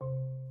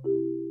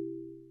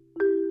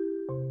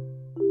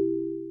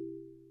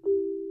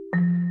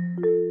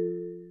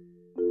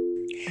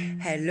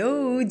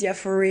Hello,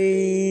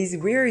 Diaforas!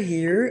 We're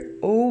here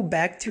all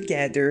back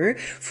together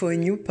for a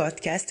new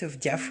podcast of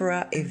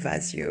Diafora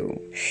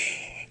Evasio.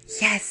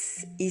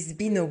 Yes, it's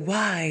been a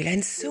while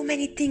and so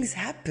many things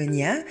happen,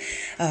 yeah?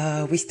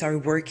 We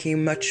started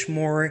working much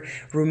more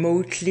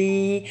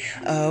remotely.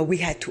 We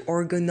had to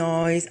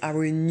organize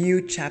our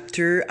new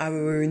chapter,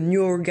 our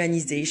new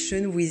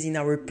organization within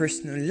our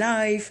personal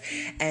life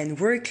and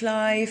work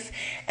life.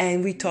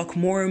 And we talk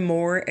more and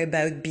more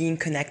about being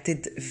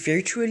connected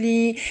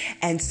virtually.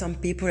 And some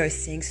people are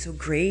saying, so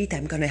great,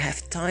 I'm gonna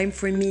have time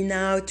for me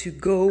now to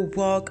go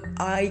walk,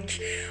 hike,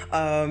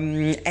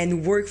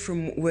 and work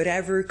from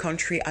whatever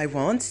country I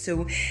want.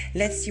 So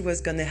let's see what's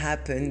gonna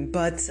happen.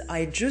 But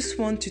I just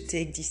want to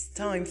take this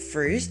time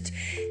first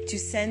to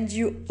send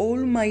you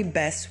all my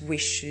best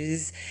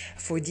wishes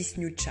for this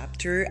new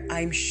chapter.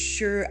 I'm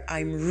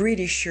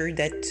really sure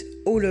that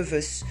all of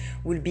us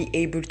will be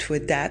able to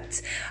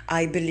adapt.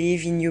 I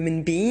believe in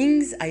human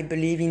beings. I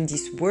believe in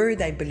this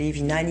world. I believe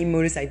in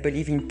animals. I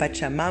believe in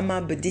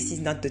Pachamama, but this is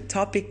not the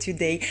topic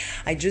today.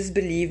 I just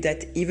believe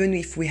that even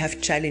if we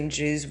have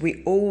challenges,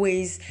 we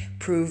always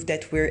prove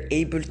that we're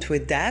able to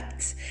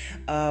adapt,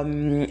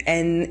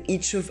 and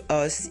each of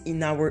us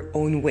in our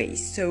own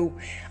ways. So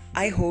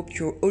I hope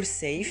you're all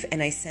safe,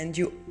 and I send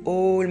you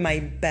all my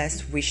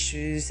best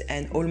wishes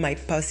and all my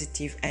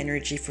positive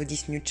energy for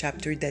this new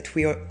chapter that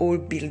we are all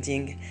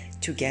building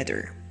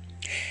together.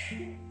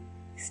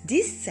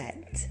 This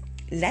said,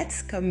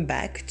 let's come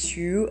back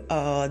to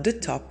the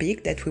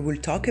topic that we will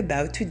talk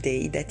about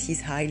today, that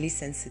is highly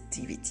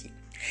sensitivity.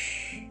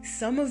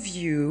 Some of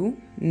you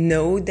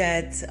know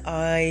that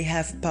I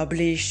have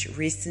published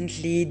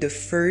recently the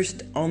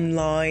first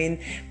online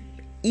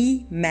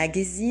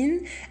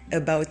e-magazine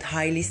about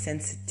highly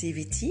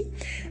sensitivity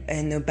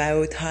and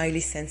about highly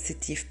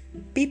sensitive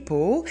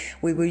people.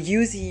 We will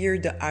use here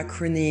the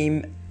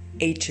acronym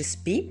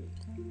HSP.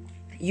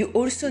 You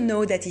also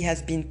know that it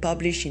has been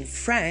published in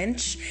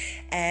French,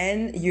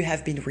 and you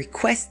have been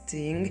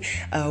requesting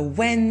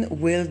when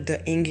will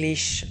the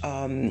English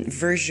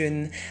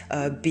version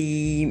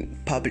be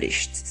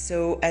published.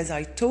 So as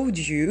I told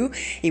you,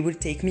 it will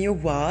take me a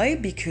while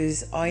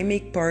because I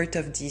make part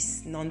of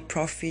this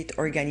non-profit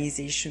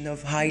organization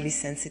of highly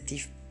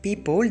sensitive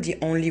people, the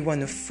only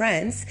one of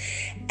France,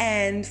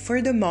 and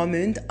for the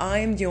moment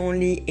I'm the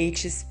only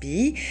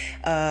HSP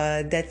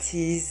that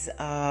is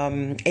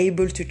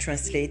able to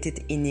translate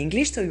it in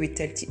English, so it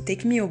will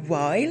take me a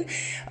while,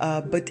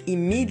 but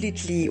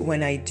immediately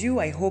when I do,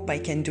 I hope I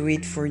can do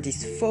it for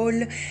this fall,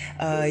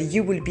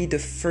 you will be the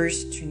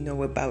first to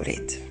know about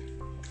it.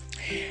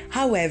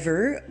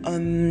 However,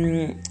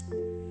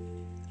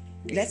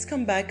 let's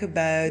come back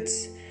about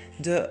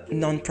the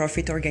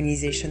non-profit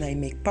organization I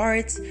make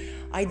part.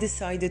 I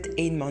decided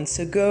 8 months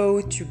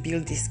ago to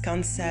build this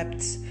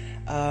concept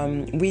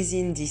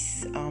within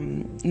this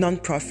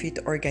non-profit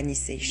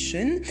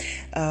organization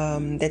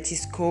that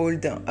is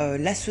called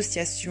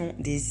l'Association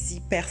des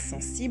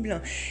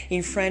Hypersensibles.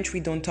 In French, we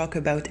don't talk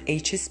about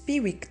HSP,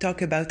 we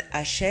talk about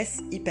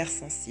HS,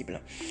 Hypersensible.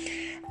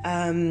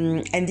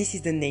 And this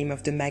is the name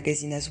of the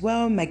magazine as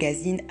well,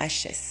 Magazine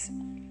HS.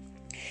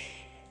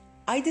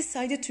 I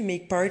decided to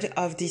make part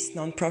of this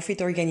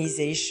non-profit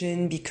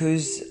organization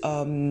because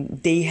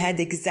they had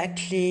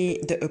exactly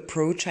the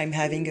approach I'm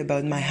having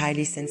about my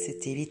highly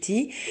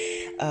sensitivity.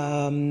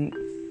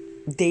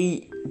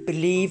 They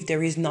believe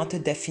there is not a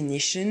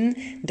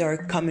definition, there are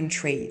common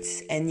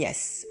traits. And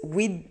yes,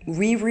 we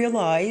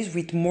realize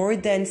with more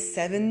than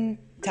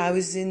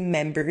 7,000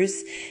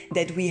 members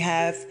that we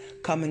have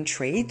common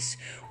traits,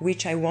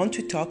 which I want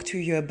to talk to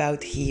you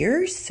about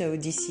here. So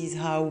this is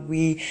how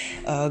we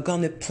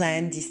gonna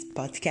plan this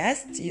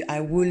podcast.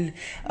 I will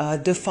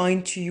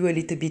define to you a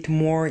little bit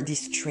more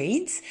these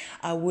traits.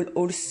 I will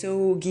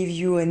also give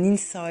you an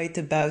insight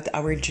about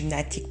our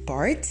genetic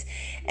part,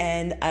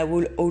 and I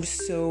will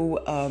also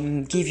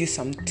give you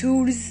some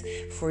tools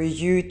for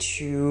you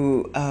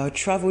to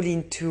travel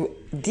into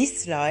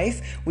this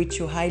life with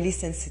your highly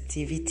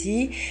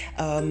sensitivity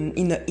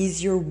in an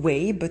easier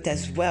way, but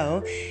as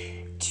well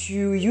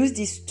to use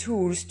these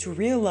tools to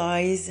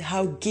realize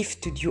how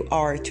gifted you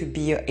are to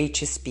be a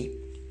HSP.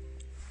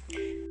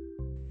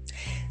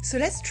 So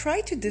let's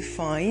try to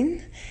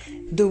define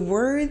the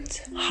word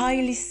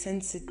highly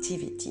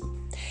sensitivity.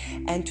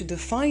 And to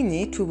define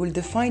it, we will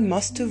define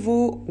most of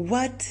all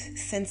what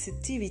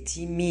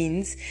sensitivity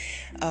means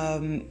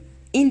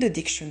in the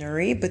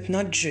dictionary, but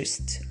not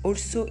just,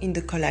 also in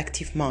the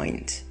collective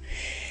mind.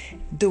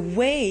 The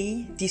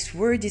way this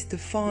word is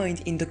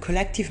defined in the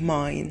collective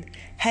mind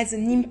has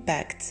an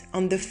impact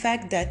on the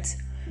fact that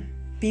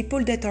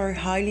people that are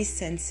highly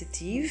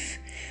sensitive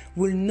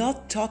will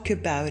not talk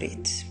about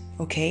it,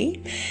 okay?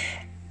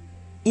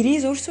 It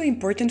is also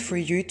important for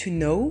you to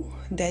know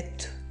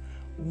that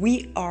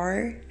we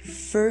are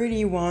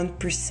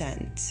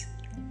 31%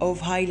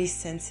 of highly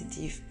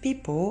sensitive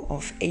people,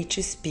 of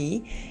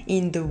HSP,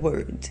 in the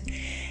world.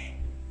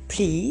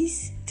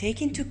 Please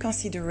take into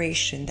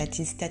consideration that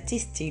in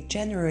statistics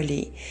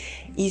generally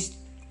is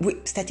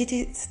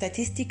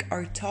statistics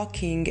are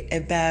talking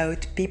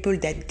about people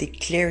that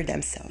declare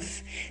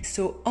themselves.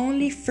 So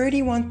only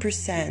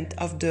 31%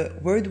 of the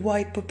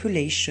worldwide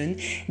population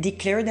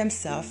declare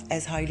themselves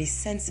as highly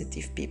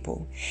sensitive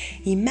people.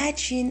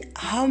 Imagine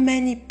how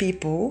many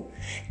people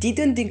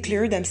didn't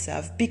declare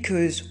themselves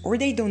because or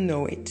they don't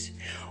know it,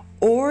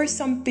 or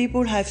some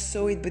people have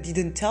saw it but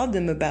didn't tell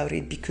them about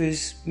it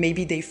because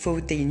maybe they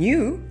thought they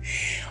knew,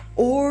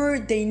 or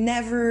they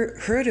never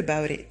heard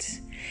about it.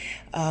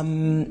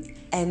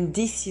 And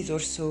this is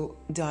also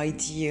the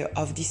idea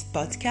of this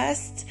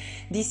podcast.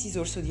 This is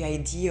also the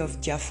idea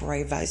of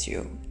Diafora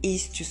Evasio,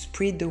 is to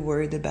spread the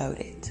word about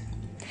it.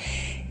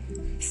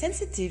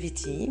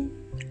 Sensitivity,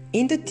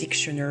 in the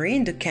dictionary,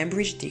 in the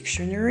Cambridge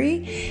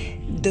Dictionary,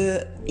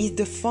 is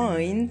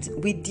defined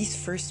with this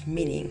first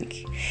meaning.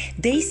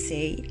 They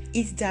say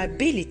it's the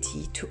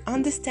ability to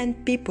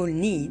understand people's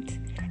needs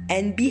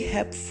and be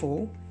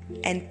helpful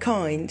and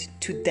kind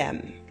to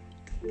them.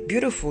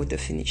 Beautiful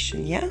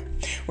definition, yeah?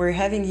 We're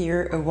having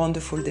here a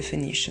wonderful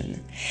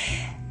definition.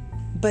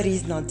 But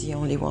it's not the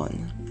only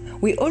one.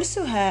 We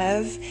also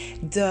have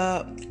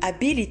the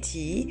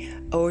ability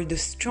or the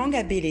strong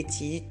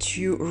ability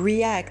to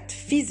react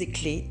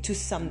physically to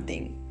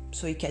something.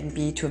 So it can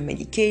be to a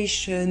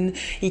medication,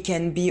 it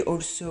can be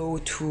also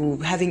to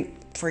having,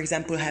 for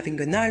example, having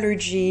an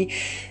allergy.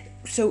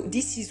 So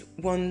this is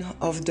one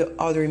of the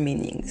other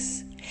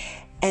meanings.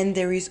 And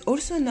there is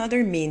also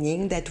another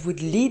meaning that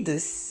would lead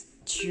us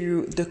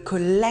to the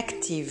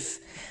collective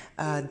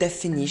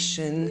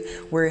definition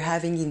we're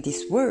having in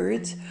this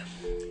word.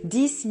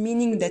 This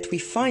meaning that we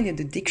find in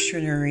the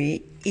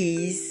dictionary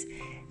is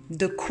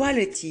the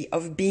quality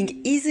of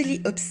being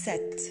easily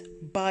upset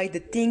by the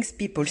things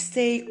people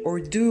say or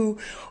do,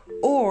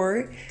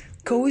 or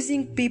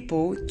causing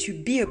people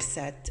to be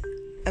upset,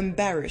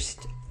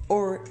 embarrassed,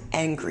 or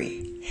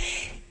angry.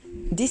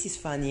 This is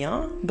funny,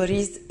 huh? But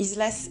it's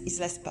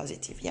less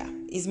positive, yeah.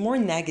 It's more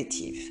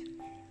negative.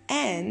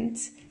 And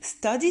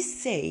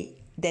studies say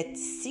that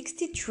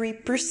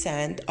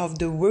 63% of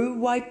the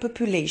worldwide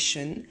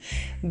population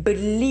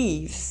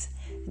believes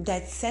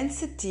that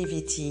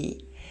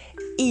sensitivity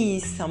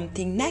is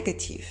something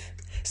negative.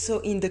 So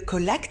in the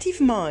collective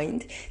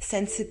mind,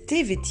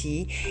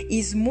 sensitivity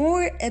is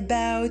more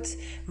about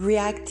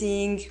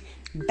reacting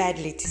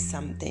badly to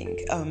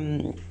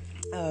something.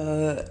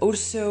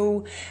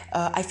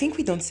 I think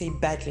we don't say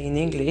badly in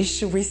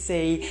English. We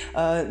say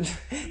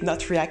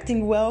not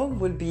reacting well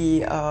would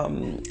be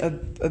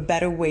a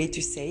better way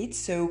to say it.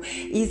 So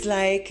it's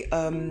like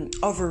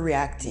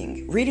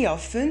overreacting. Really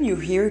often you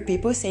hear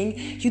people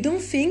saying, you don't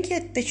think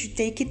yet that you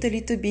take it a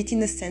little bit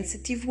in a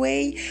sensitive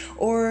way,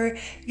 or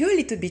you're a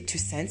little bit too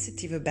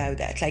sensitive about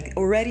that, like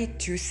already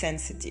too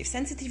sensitive.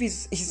 Sensitive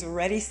is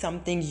already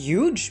something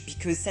huge,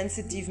 because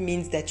sensitive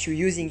means that you're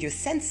using your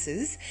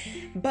senses,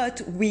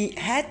 but we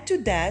add to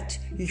that,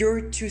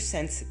 you're too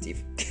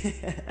sensitive.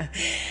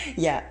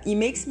 Yeah, it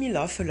makes me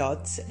laugh a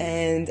lot,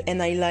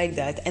 and I like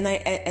that. And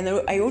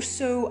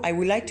I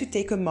would like to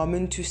take a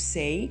moment to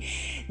say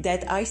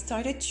that I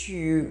started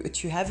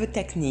to have a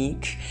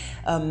technique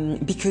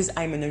because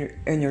I'm an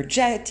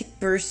energetic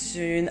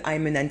person,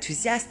 I'm an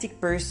enthusiastic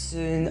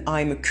person,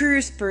 I'm a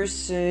curious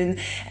person,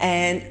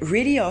 and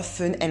really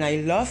often, and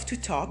I love to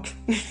talk.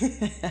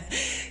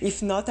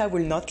 If not, I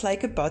will not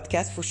like a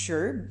podcast for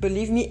sure.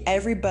 Believe me,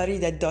 everybody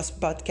that does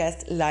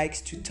podcast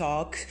likes to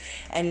talk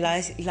and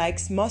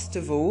likes most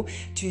of all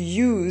to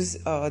use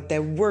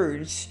their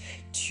words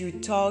to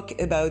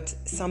talk about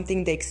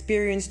something they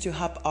experience to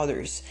help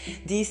others.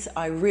 This,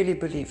 I really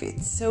believe it.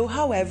 So,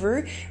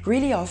 however,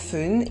 really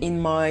often in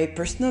my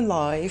personal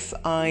life,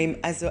 I'm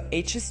as a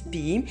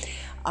HSP,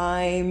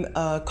 I'm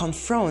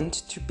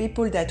confronted to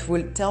people that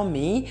will tell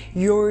me,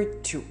 you're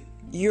too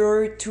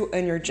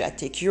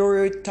energetic,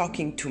 you're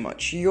talking too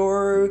much,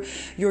 you're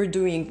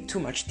doing too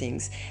much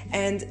things.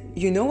 And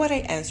you know what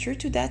I answer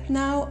to that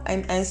now?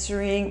 I'm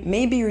answering,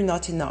 maybe you're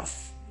not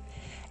enough.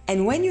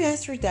 And when you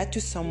answer that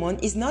to someone,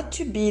 it's not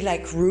to be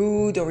like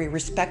rude or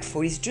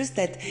irrespectful, it's just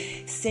that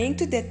saying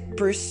to that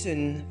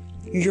person,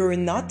 you're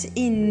not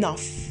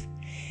enough,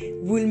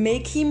 will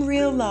make him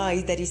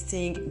realize that he's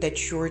saying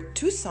that you're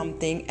too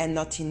something and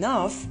not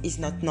enough is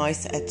not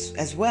nice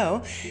as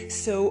well.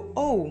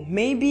 So,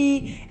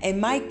 maybe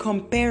am I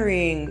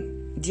comparing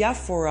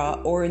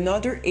Diafora or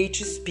another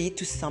HSP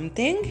to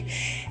something?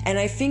 And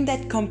I think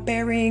that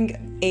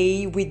comparing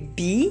A with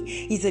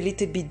B is a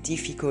little bit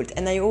difficult.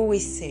 And I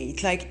always say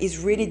it, like, it's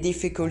really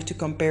difficult to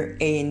compare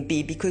A and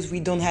B because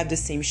we don't have the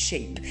same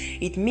shape.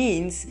 It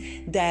means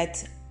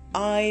that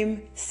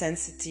I'm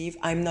sensitive,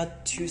 I'm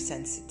not too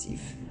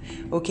sensitive.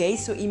 Okay,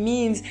 so it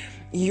means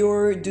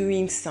you're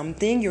doing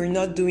something, you're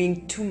not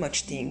doing too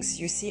much things.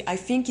 You see, I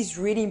think it's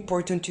really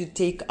important to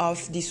take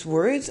off these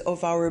words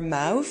of our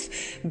mouth,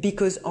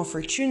 because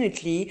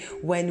unfortunately,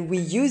 when we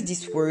use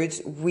these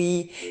words,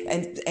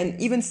 and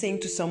even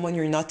saying to someone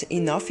you're not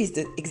enough is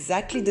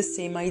exactly the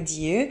same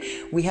idea.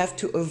 We have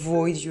to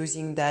avoid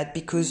using that,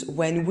 because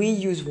when we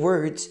use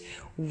words,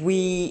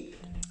 we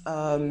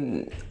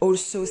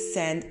also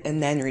send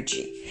an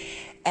energy.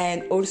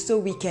 And also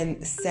we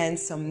can send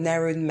some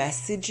narrowed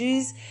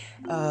messages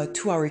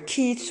to our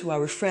kids, to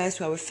our friends,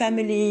 to our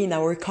family, in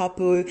our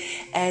couple,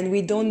 and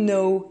we don't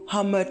know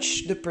how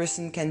much the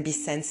person can be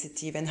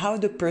sensitive and how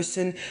the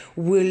person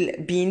will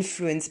be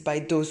influenced by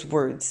those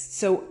words.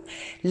 So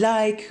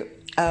like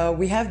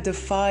we have the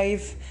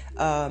 5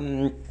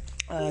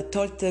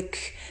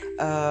 Toltec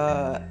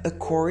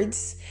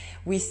accords.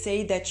 We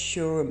say that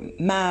your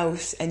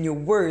mouth and your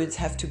words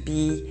have to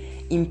be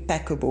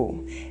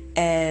impeccable,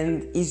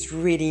 and is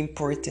really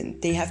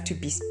important. They have to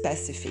be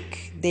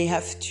specific. They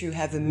have to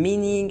have a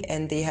meaning,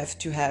 and they have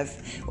to have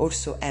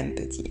also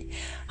empathy.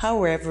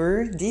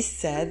 However, this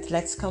said,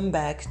 let's come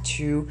back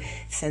to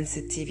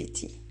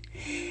sensitivity.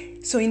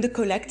 So in the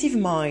collective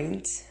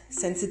mind,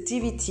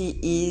 sensitivity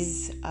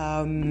is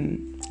a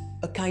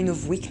kind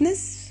of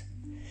weakness.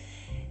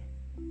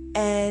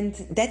 And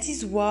that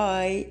is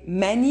why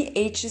many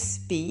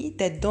HSP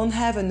that don't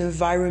have an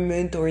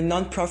environment or a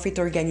non-profit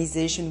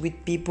organization with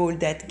people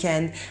that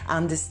can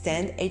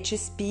understand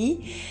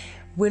HSP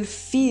will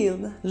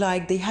feel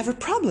like they have a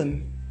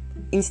problem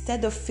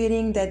instead of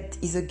feeling that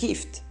is a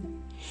gift.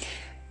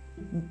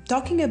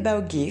 Talking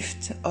about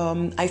gift,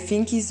 I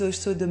think is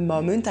also the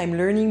moment I'm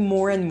learning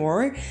more and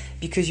more,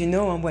 because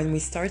when we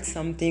start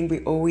something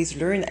we always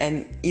learn,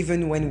 and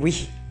even when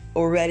we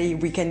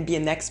can be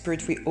an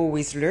expert, we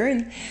always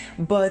learn.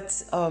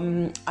 But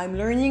I'm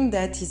learning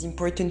that it's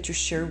important to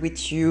share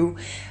with you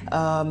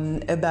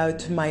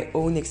about my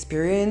own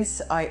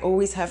experience. I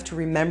always have to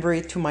remember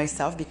it to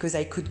myself, because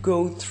I could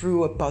go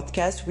through a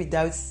podcast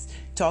without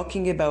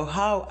talking about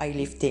how I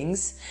live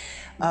things.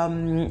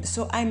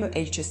 So I'm a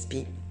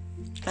HSP.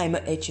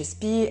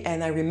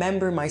 And I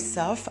remember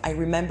myself. I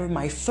remember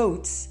my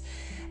thoughts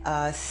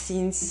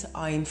since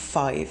I'm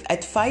 5.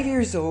 At 5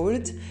 years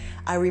old,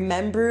 I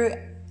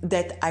remember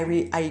that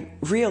I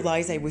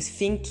realized I was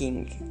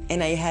thinking,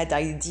 and I had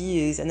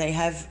ideas, and I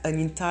have an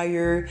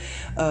entire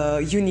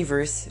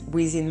universe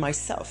within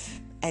myself.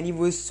 And it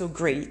was so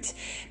great,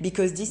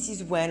 because this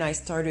is when I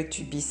started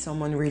to be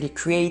someone really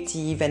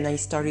creative, and I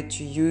started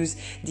to use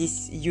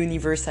this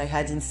universe I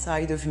had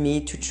inside of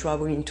me to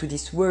travel into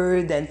this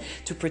world and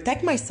to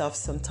protect myself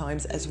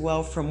sometimes as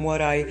well from what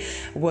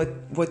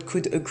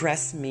could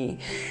aggress me.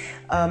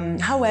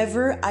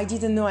 However, I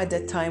didn't know at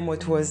that time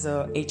what was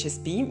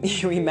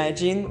HSP. You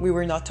imagine, we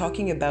were not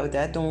talking about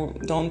that.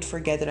 Don't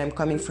forget that I'm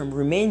coming from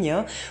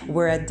Romania,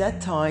 where at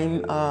that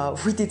time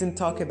we didn't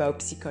talk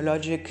about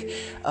psychological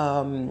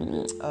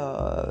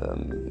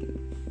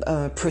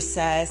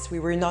process. We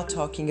were not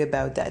talking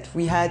about that.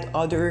 We had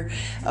other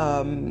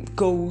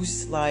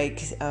goals like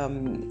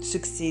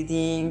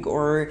succeeding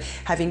or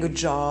having a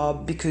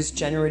job, because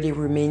generally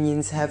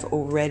Romanians have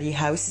already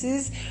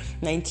houses.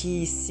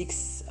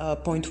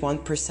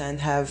 96.1%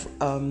 have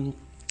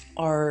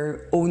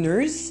are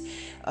owners,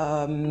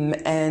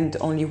 and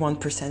only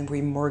 1%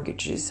 were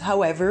mortgages.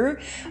 However,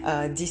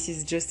 this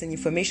is just an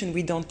information.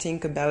 We don't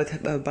think about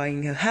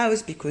buying a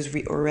house, because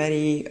we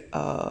already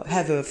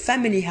have a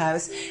family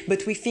house,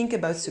 but we think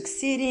about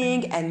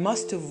succeeding. And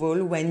most of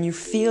all, when you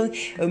feel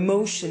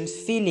emotions,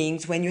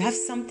 feelings, when you have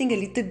something a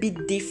little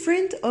bit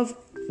different of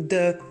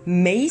the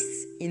mass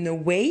in a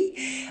way,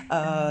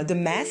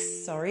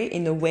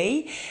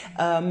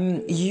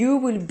 you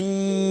will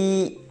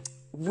be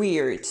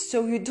weird,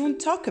 so you don't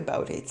talk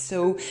about it.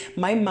 So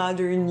my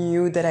mother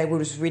knew that I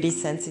was really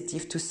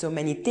sensitive to so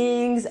many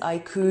things.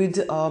 I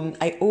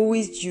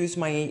always use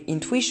my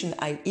intuition.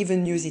 I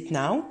even use it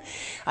now.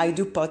 I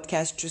do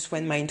podcasts just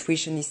when my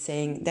intuition is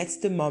saying that's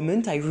the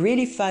moment. I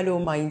really follow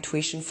my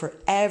intuition for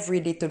every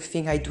little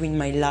thing I do in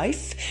my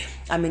life.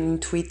 I'm an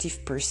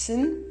intuitive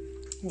person.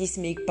 This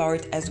makes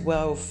part as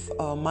well of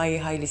my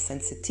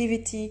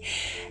HighlySensitivity.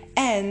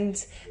 And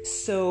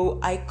so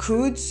I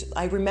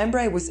remember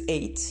I was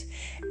 8,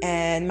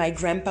 and my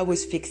grandpa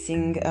was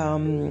fixing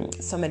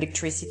some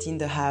electricity in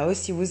the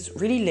house. It was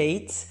really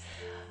late.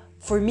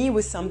 For me, it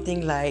was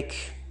something like,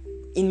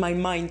 in my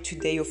mind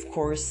today, of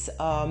course,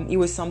 it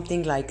was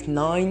something like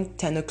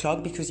 9-10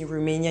 o'clock, because in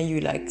Romania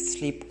you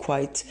sleep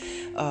quite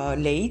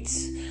late.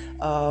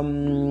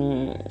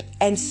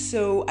 And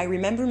so I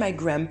remember my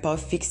grandpa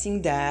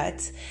fixing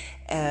that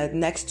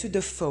next to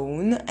the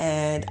phone,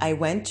 and I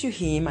went to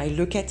him, I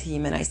look at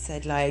him, and I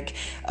said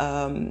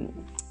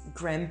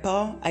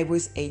Grandpa, I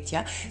was 8,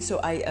 yeah. So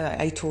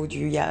I told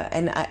you, yeah.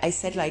 And I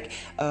said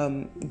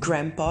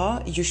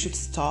Grandpa, you should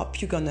stop.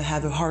 You're gonna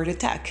have a heart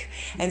attack.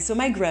 And so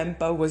my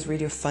grandpa was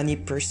really a funny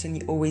person.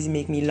 He always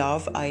made me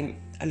laugh. I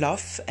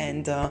love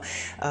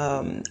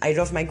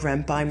my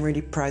grandpa. I'm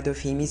really proud of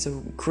him. He's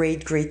a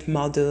great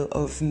model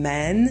of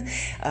man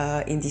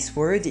in this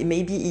world.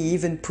 Maybe he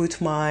even put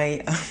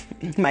my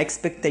my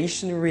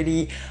expectation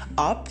really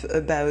up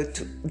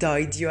about the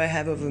idea I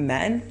have of a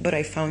man, but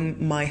I found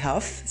my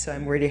half, so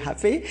I'm really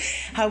happy.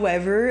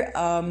 However,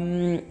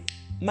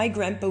 my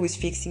grandpa was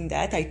fixing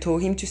that. I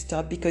told him to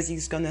stop because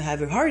he's gonna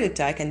have a heart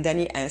attack, and then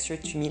he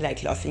answered to me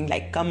laughing,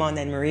 come on,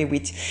 Anne-Marie,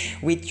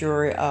 with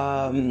your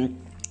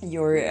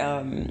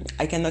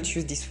I cannot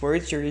use this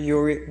word,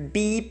 your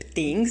beep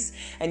things,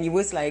 and he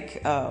was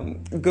like,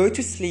 go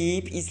to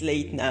sleep, it's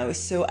late now.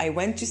 So I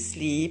went to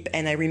sleep,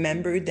 and I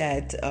remember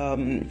that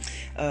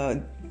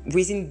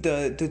within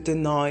the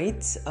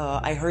night,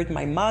 I heard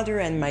my mother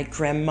and my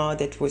grandma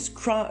that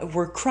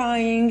were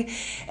crying,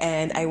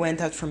 and I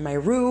went out from my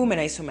room, and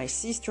I saw my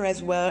sister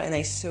as well, and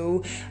I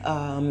saw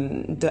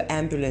the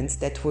ambulance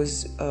that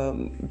was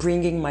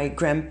bringing my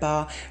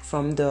grandpa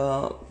from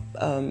the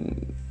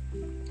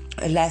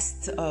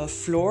last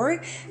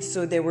floor.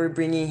 So they were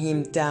bringing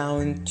him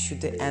down to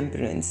the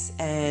ambulance,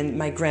 and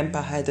my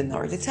grandpa had a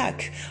heart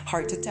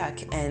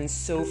attack. And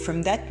so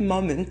from that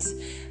moment,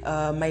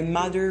 my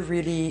mother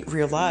really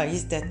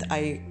realized that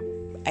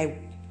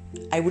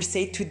I would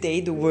say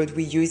today the word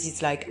we use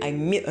is like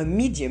I'm a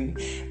medium,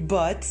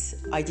 but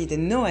I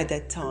didn't know at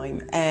that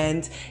time.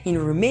 And in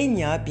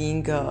Romania,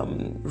 being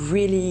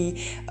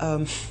really,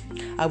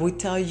 I would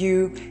tell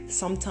you,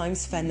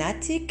 sometimes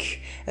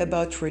fanatic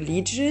about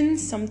religion,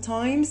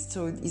 sometimes,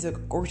 so it's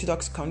an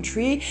Orthodox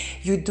country,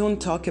 you don't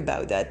talk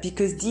about that,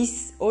 because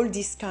all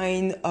these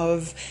kind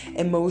of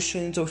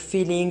emotions or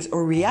feelings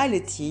or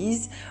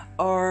realities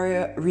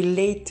are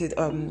related,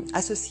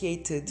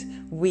 associated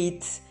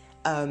with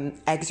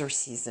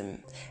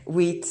exorcism,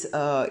 with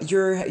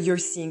you're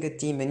seeing a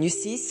demon, you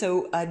see.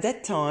 So at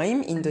that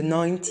time in the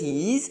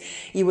 90s,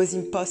 it was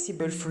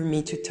impossible for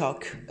me to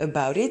talk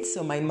about it.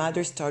 So my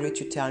mother started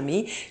to tell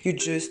me, you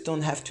just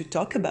don't have to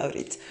talk about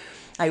it.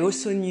 I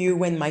also knew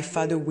when my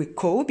father would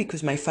call,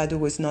 because my father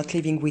was not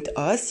living with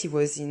us. He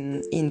was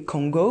in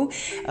Congo,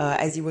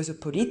 as he was a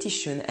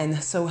politician.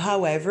 And so,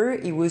 however,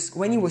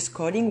 when he was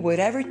calling,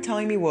 whatever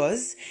time it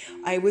was,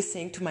 I was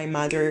saying to my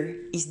mother,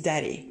 "It's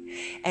daddy."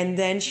 And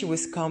then she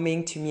was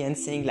coming to me and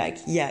saying like,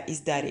 "Yeah, it's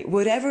daddy."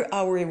 Whatever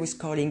hour he was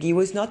calling, he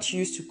was not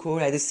used to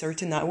call at a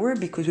certain hour,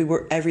 because we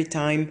were every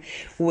time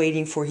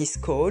waiting for his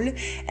call,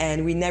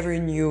 and we never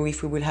knew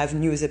if we will have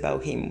news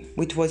about him,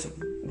 which was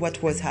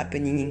what was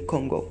happening in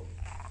Congo.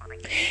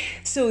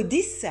 So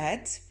this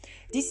said,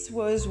 this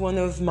was one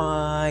of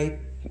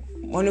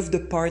the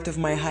part of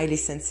my highly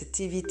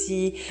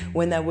sensitivity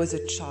when I was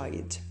a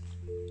child.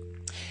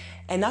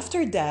 And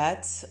after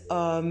that,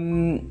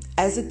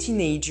 as a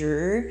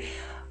teenager,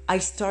 I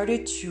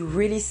started to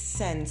really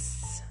sense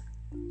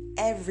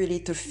every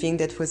little thing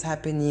that was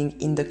happening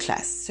in the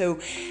class. So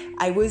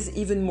I was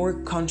even more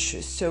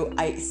conscious. So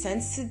I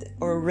sensed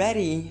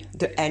already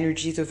the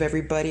energies of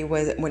everybody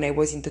when I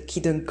was in the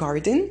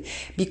kindergarten,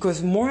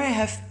 because more I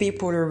have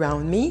people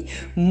around me,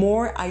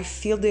 more I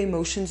feel the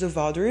emotions of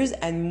others,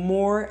 and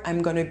more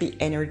I'm going to be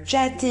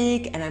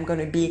energetic, and I'm going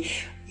to be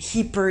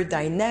hyper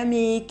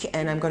dynamic,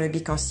 and I'm going to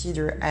be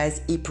considered as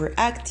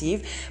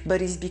hyperactive.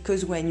 But it's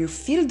because when you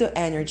feel the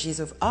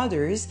energies of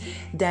others,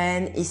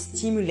 then it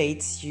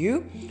stimulates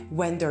you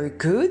when they're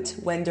good.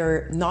 When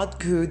they're not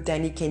good,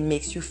 then it can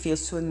make you feel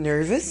so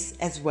nervous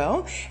as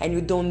well, and you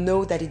don't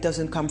know that it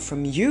doesn't come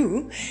from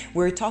you.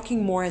 We're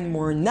talking more and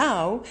more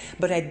now,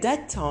 but at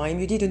that time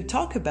you didn't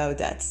talk about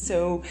that.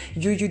 So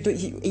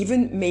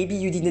maybe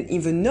you didn't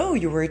even know,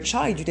 you were a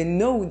child, you didn't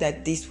know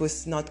that this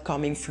was not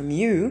coming from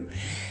you.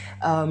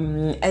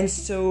 And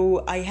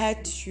so I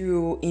had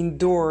to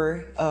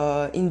endure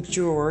a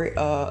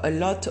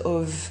lot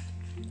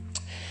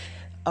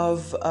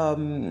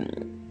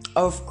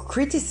of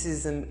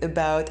criticism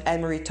about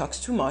Anne-Marie talks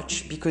too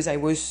much, because I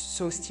was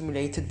so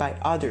stimulated by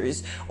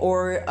others,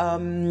 or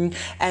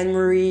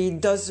Anne-Marie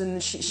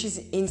she's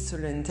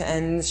insolent,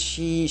 and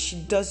she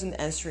doesn't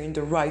answer in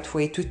the right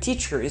way to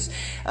teachers,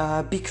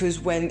 because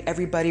when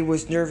everybody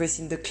was nervous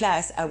in the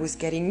class, I was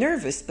getting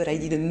nervous, but I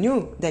didn't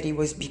know that it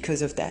was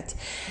because of that.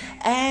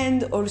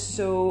 And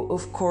also,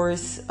 of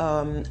course,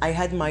 I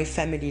had my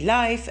family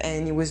life,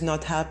 and it was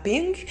not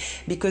helping,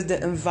 because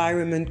the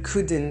environment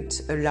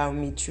couldn't allow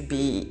me to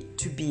be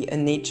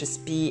an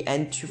HSP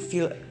and to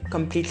feel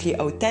completely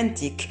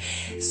authentic.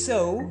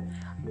 So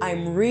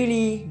I'm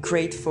really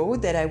grateful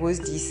that I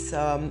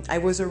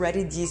was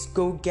already this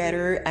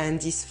go-getter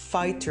and this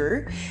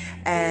fighter,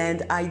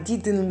 and I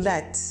didn't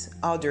let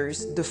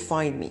others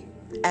define me.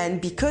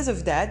 And because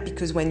of that,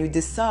 because when you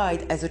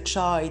decide as a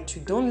child to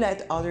don't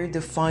let others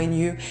define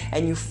you,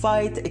 and you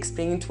fight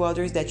explaining to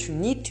others that you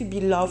need to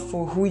be loved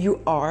for who you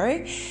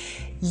are,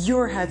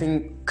 you're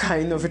having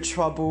kind of a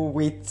trouble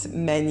with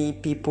many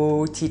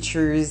people,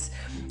 teachers,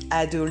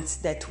 adults,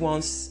 that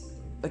wants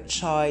a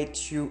child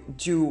to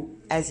do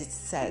as it's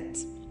said.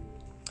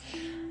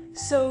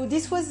 So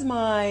this was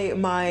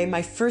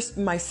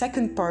my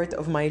second part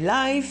of my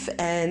life,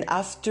 and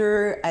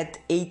after, at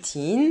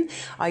 18,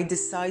 I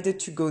decided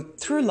to go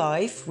through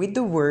life with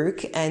the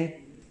work, and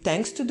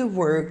thanks to the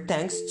work,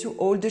 thanks to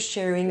all the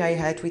sharing I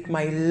had with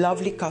my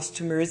lovely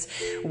customers,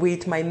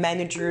 with my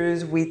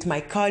managers, with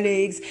my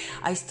colleagues,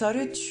 I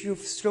started to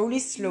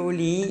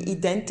slowly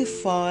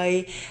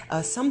identify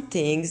some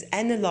things,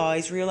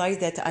 realize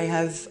that I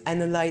have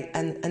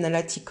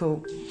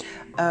analytical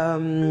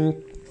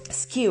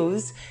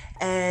skills,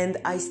 and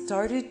I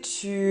started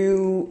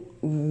to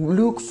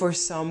look for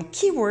some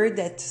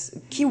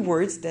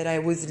keywords that I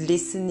was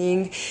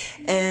listening,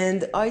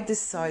 and I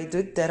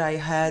decided that I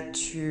had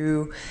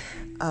to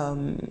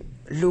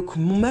look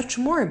much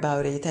more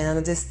about it and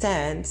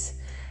understand.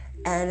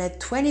 And at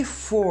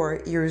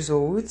 24 years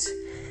old,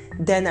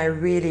 then I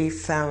really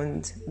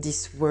found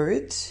this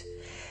word,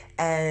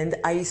 and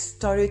I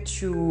started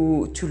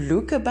to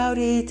look about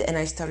it, and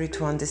I started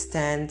to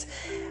understand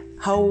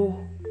how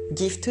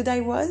gifted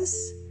I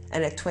was.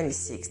 And at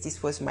 26,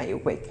 this was my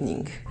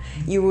awakening.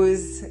 It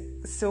was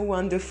so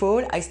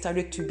wonderful. I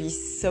started to be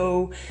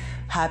so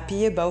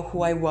happy about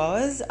who I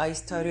was. I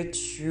started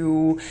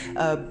to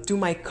do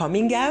my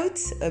coming out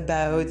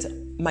about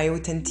my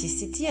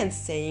authenticity and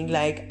saying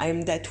like,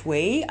 I'm that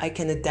way, I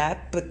can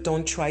adapt, but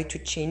don't try to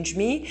change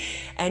me.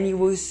 And it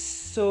was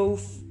so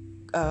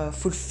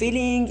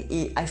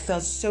fulfilling. I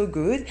felt so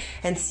good.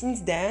 And since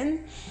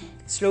then,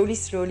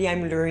 slowly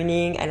I'm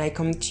learning, and I'm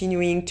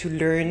continuing to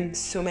learn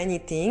so many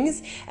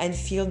things, and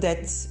feel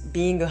that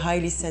being a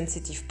highly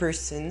sensitive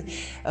person,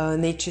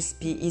 an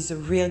HSP, is a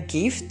real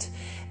gift.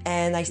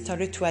 And I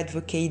started to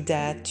advocate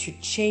that, to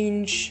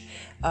change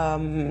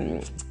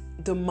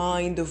the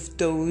mind of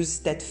those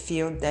that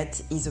feel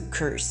that is a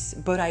curse.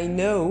 But I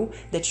know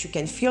that you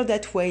can feel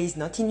that way. It's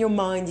not in your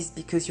mind. It's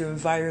because your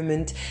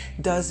environment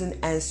doesn't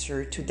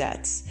answer to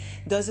that,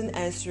 doesn't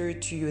answer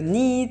to your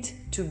need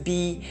to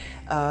be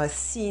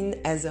seen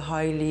as a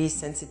highly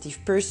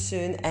sensitive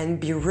person and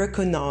be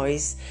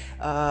recognized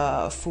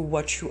for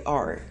what you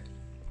are.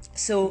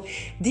 So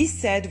this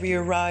said, we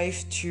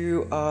arrived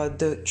to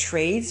the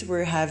traits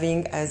we're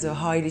having as a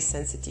highly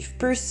sensitive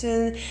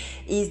person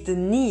is the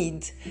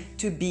need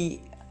to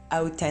be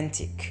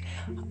authentic.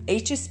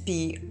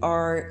 HSP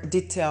are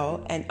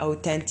detail and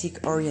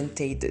authentic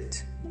orientated.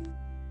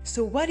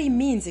 So what it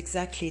means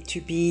exactly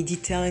to be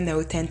detail and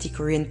authentic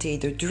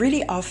orientated?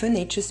 Really often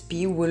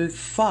HSP will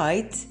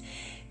fight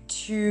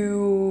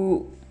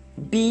to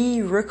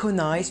be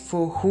recognized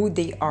for who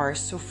they are,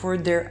 so for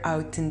their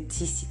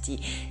authenticity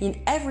in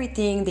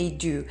everything they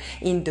do.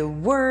 In the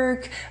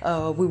work,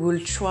 we will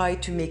try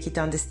to make it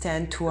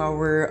understand to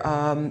our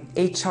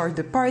HR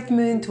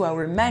department, to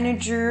our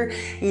manager.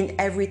 In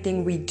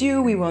everything we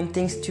do, we want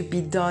things to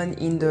be done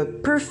in the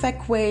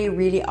perfect way.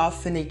 Really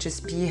often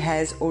HSP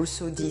has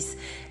also this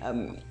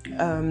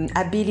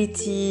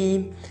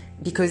ability,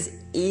 because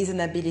it is an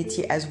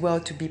ability as well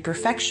to be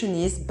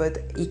perfectionist, but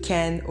it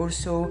can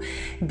also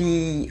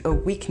be a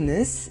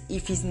weakness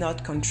if it's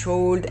not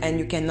controlled, and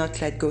you cannot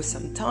let go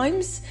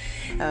sometimes.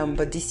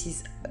 But this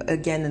is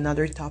again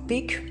another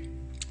topic.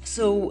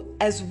 So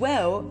as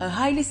well, a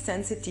highly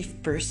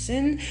sensitive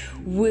person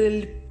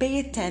will pay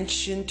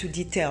attention to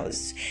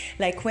details.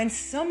 Like when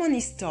someone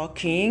is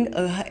talking,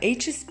 a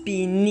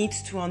HSP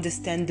needs to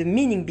understand the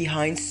meaning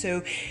behind.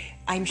 So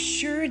I'm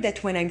sure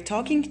that when I'm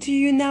talking to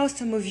you now,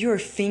 some of you are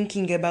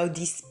thinking about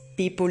these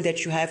people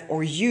that you have,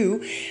 or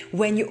you,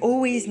 when you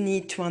always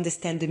need to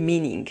understand the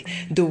meaning,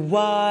 the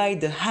why,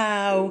 the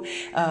how,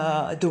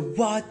 the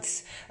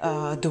what,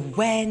 the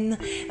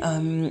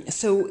when.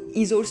 So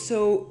it's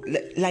also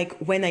like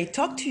when I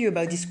talk to you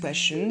about these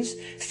questions,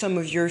 some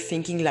of you are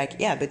thinking like,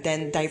 yeah, but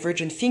then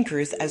divergent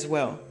thinkers as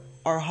well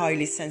are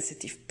highly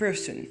sensitive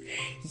person.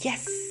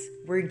 Yes,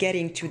 we're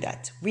getting to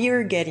that. We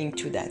are getting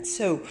to that.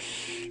 So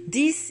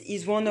this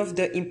is one of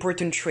the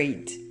important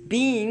traits,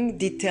 being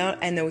detailed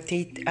and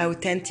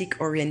authentic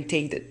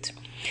orientated.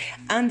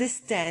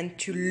 Understand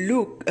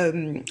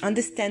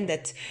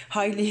that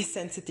highly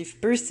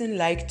sensitive person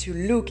like to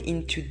look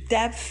into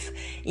depth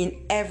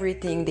in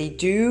everything they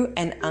do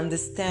and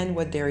understand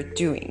what they're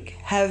doing,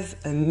 have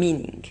a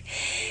meaning.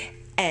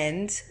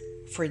 And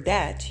for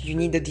that, you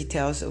need the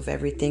details of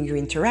everything you're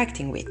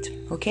interacting with,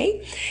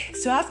 okay?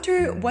 So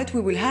after what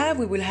we will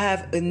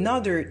have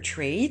another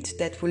trait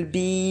that will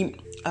be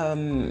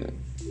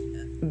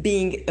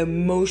being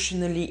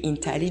emotionally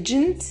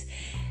intelligent,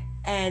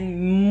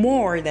 and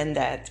more than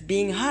that,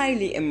 being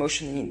highly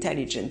emotionally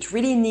intelligent,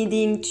 really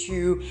needing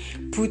to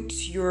put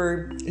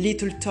your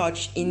little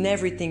touch in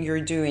everything you're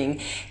doing,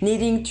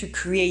 needing to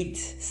create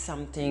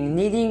something,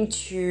 needing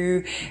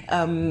to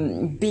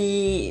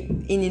be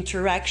in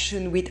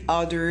interaction with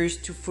others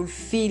to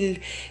fulfill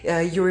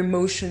your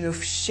emotion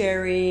of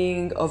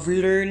sharing, of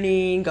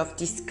learning, of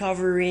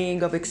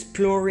discovering, of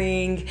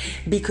exploring,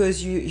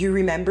 because you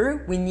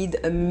remember, we need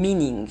a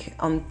meaning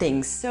on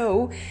things.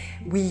 So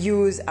we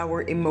use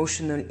our emotional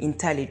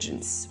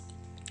intelligence.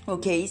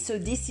 Okay, so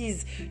this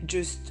is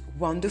just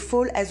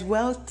wonderful as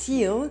well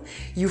till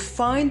you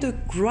find the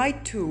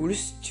right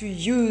tools to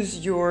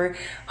use your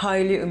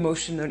highly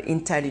emotional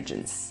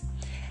intelligence.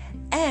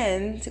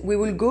 And we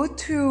will go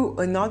to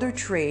another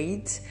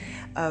trait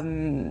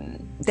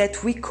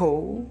that we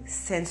call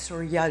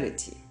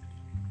sensoriality.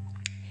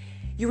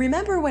 You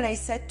remember when I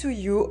said to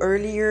you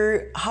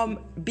earlier,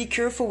 be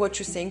careful what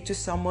you're saying to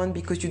someone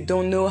because you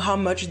don't know how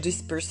much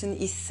this person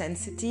is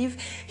sensitive?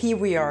 Here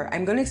we are.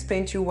 I'm going to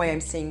explain to you why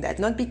I'm saying that.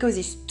 Not because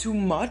it's too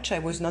much. I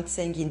was not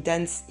saying in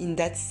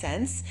that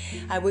sense.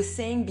 I was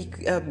saying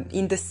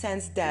in the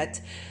sense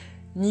that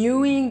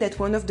knowing that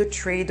one of the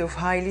traits of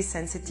highly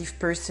sensitive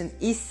person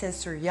is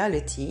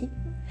sensoriality.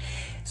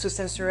 So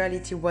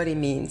sensoriality, what it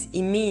means?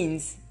 It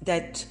means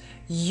that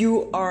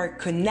you are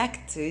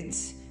connected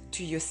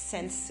to your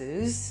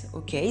senses,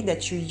 okay?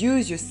 That you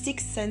use your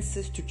 6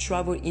 senses to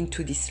travel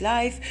into this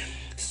life.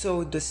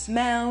 So the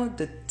smell,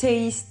 the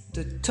taste,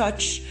 the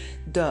touch,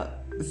 the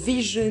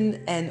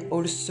vision, and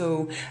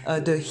also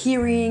the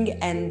hearing,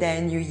 and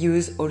then you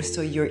use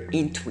also your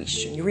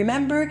intuition. You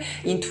remember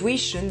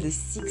intuition, the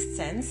 6th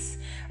sense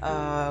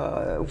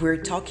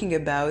we're talking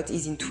about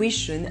is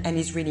intuition, and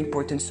is really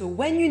important. So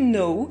when you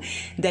know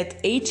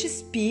that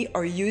HSP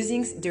are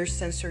using their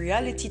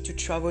sensoriality to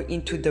travel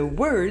into the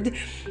world,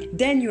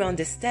 then you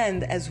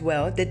understand as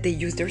well that they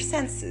use their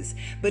senses.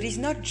 But it's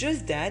not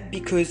just that,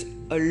 because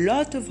a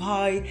lot of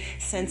high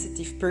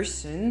sensitive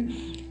person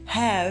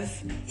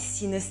have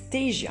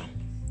synesthesia.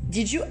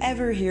 Did you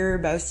ever hear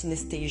about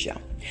synesthesia?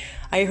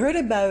 I heard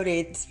about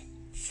it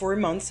 4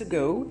 months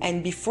ago,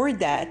 and before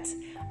that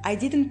I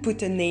didn't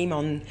put a name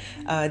on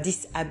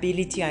this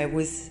ability I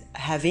was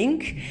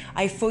having.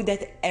 I thought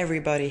that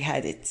everybody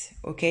had it,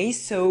 okay?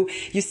 So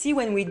you see,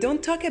 when we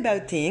don't talk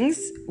about things,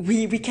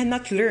 we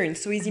cannot learn.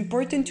 So it's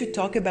important to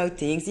talk about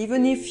things,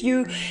 even if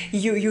you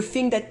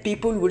think that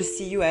people will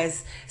see you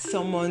as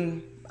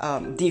someone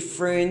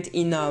different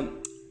in a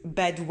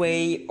bad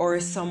way,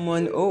 or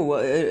someone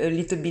a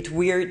little bit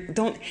weird.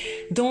 Don't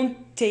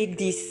take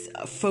these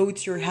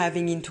thoughts you're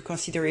having into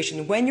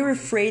consideration. When you're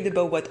afraid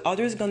about what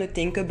others gonna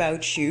think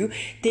about you,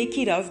 take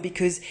it off,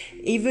 because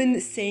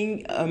even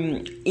saying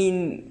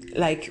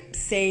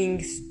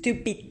saying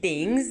stupid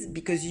things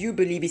because you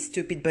believe it's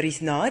stupid but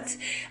it's not,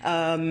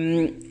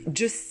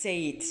 just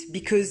say it,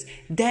 because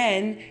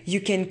then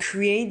you can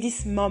create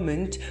this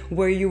moment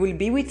where you will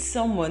be with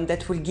someone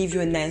that will give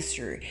you an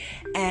answer.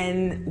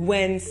 And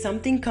when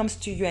something comes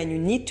to you and you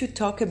need to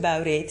talk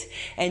about it,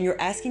 and you're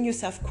asking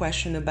yourself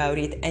questions about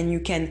it, and you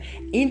can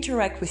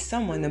interact with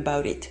someone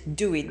about it,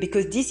 do it,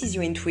 because this is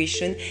your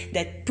intuition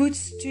that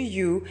puts to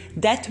you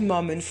that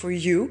moment for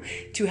you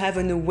to have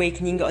an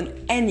awakening on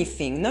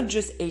anything, not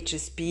just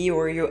HSP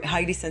or your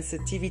highly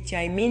sensitivity.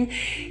 I mean,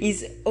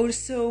 is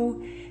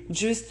also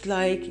just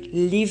like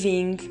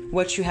living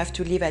what you have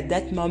to live at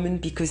that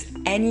moment, because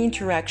any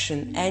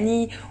interaction,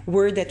 any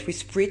word that we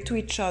spread to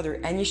each other,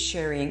 any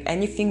sharing,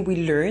 anything we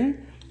learn,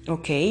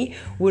 okay,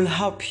 will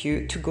help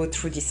you to go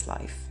through this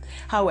life.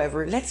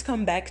 However, let's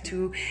come back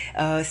to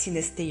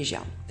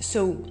synesthesia.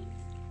 So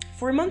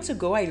 4 months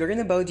ago, I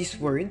learned about this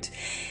word.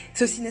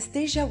 So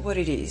synesthesia, what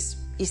it is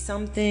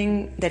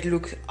something that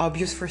looks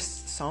obvious for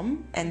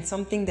some and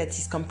something that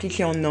is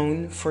completely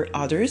unknown for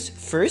others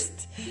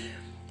first.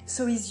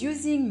 So it's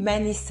using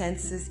many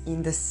senses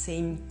in the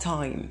same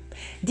time.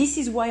 This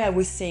is why I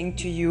was saying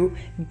to you,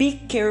 be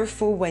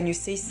careful when you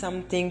say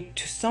something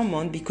to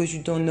someone, because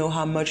you don't know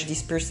how much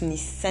this person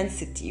is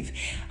sensitive,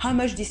 how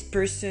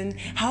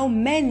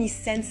many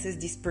senses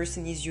this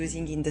person is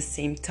using in the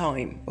same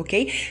time,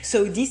 okay?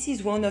 So this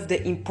is one of the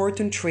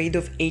important traits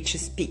of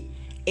HSP.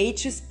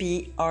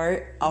 HSP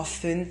are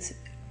often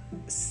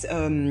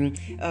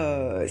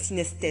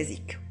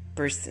synesthetic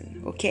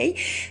person, okay?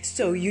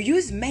 So you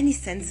use many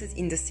senses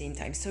in the same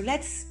time. So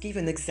let's give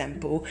an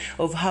example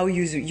of how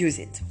you use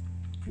it.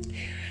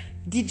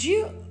 Did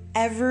you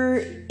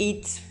ever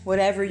eat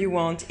whatever you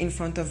want in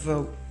front of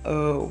a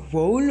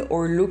wall,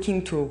 or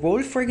looking to a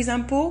wall, for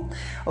example?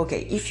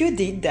 Okay, if you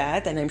did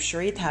that, and I'm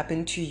sure it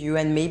happened to you,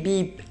 and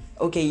maybe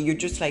okay, you're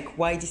just like,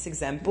 why this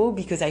example?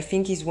 Because I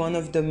think it's one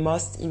of the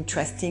most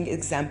interesting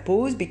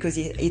examples, because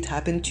it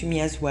happened to me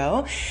as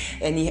well.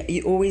 And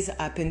it always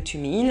happened to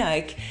me,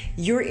 like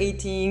you're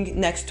eating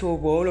next to a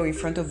wall or in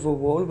front of a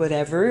wall,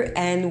 whatever.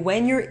 And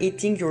when you're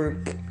eating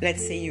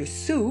let's say your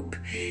soup,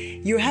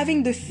 you're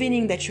having the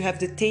feeling that you have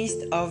the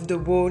taste of the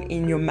wall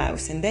in your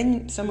mouth. And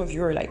then some of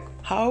you are like,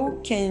 how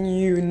can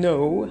you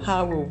know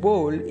how a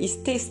wall is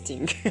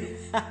tasting?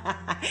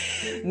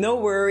 No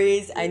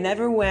worries, I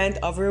never went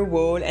over a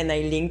wall and I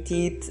linked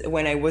it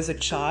when I was a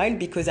child,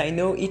 because I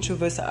know each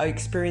of us are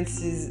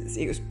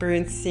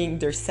experiencing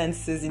their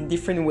senses in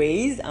different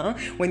ways.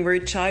 When we're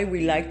a child,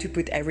 we like to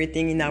put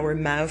everything in our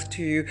mouth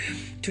to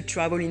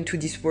travel into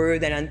this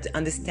world and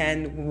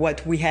understand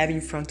what we have in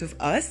front of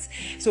us.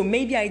 So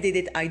maybe I did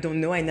it, I don't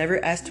know, I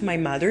never asked my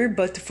mother,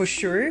 but for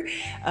sure,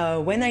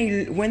 when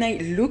I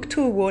look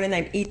to a wall and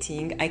I'm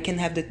eating, I can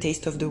have the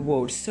taste of the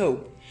wall.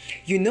 So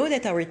you know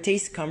that our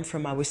taste comes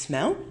from our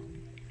smell.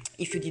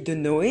 If you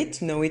didn't know it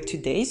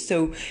today.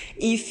 So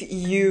if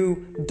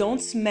you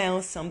don't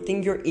smell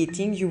something you're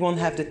eating, you won't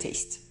have the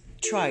taste.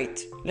 Try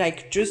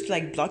it. Just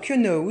block your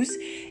nose,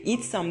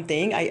 eat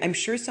something. I'm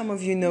sure some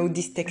of you know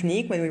this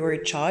technique when we were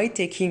a child,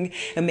 taking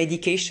a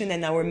medication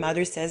and our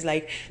mother says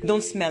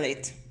don't smell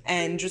it,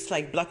 and just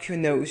block your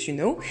nose,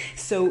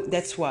 So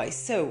that's why.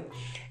 So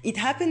it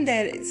happened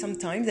that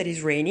sometimes that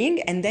is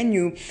raining, and then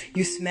you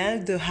smell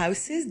the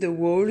houses, the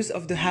walls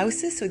of the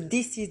houses. So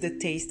this is the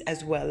taste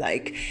as well,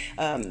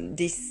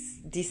 this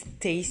this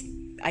taste.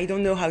 I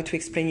don't know how to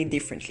explain it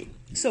differently.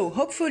 So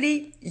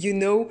hopefully you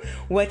know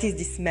what is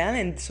the smell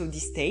and so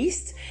this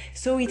taste.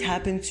 So it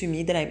happened to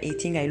me that I'm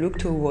eating, I look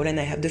to a wall and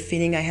I have the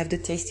feeling I have the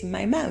taste in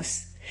my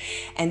mouth.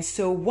 And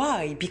so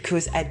why?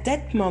 Because at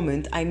that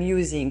moment I'm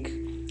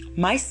using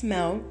my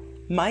smell,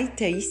 my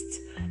taste,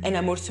 and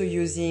I'm also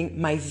using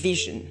my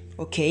vision,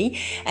 okay?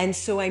 And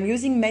so I'm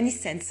using many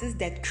senses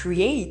that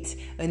create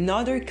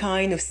another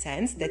kind of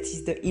sense that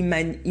is the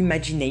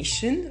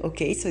imagination,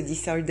 okay? So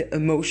these are the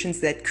emotions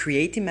that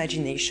create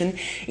imagination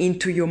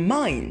into your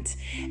mind.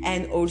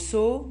 And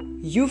also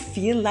you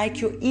feel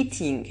like you're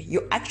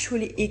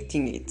actually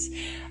eating it.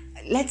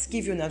 Let's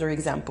give you another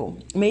example.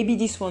 Maybe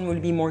this one will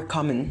be more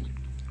common.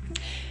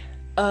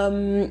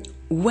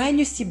 When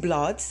you see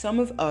blood, some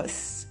of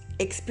us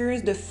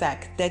experience the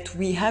fact that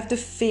we have the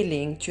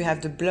feeling to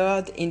have the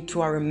blood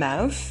into our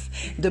mouth,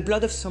 the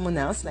blood of someone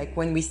else, like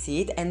when we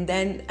see it, and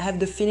then have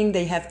the feeling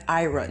they have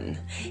iron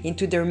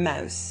into their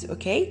mouth,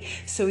 okay?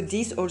 So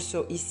this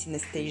also is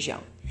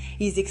synesthesia.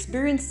 Is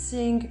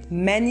experiencing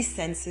many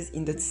senses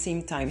in the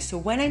same time. So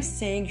when I'm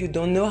saying you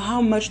don't know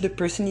how much the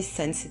person is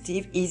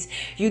sensitive, is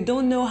you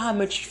don't know how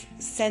much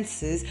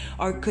senses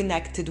are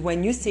connected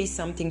when you say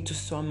something to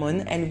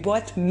someone and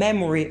what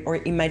memory or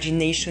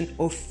imagination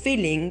or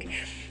feeling,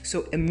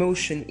 so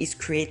emotion, is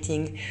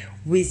creating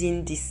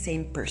within the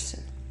same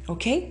person,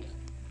 okay?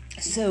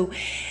 So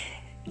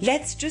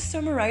let's just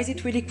summarize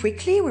it really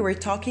quickly. We were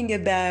talking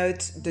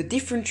about the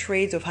different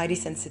traits of highly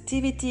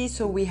sensitivity.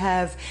 So we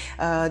have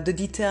the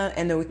detailed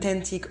and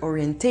authentic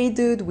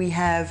orientated. We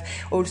have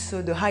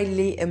also the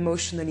highly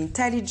emotional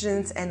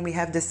intelligence, and we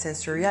have the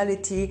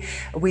sensoriality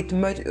with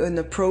an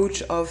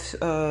approach of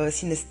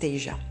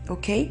synesthesia.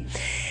 Okay?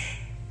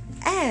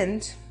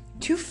 And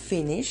to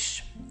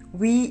finish,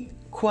 we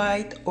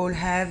quite all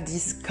have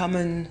this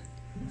common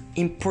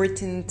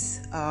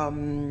important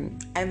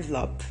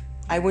envelope.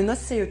 I will not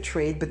say a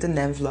trait, but an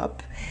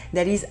envelope,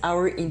 that is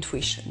our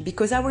intuition.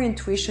 Because our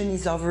intuition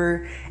is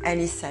over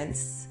any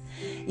sense.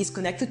 It's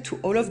connected to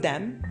all of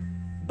them,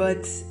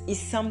 but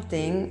is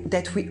something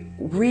that we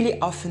really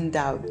often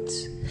doubt.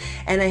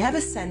 And I have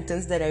a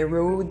sentence that I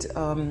wrote,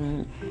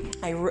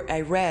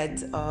 I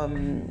read,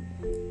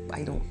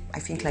 I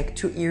think like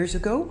 2 years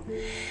ago.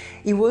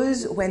 It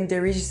was, when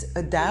there is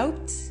a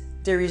doubt,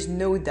 there is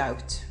no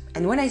doubt.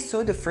 And when I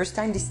saw the first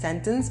time this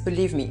sentence,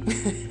 believe me,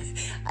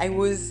 I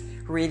was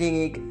reading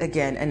it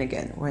again and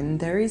again. When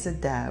there is a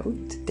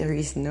doubt, there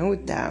is no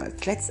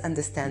doubt. Let's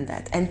understand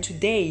that. And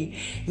today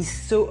is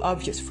so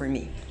obvious for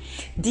me.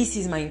 This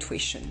is my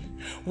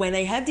intuition. When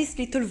I have this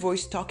little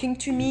voice talking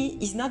to me,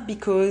 it's not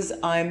because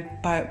I'm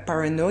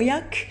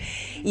paranoiac,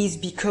 it's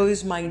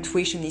because my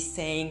intuition is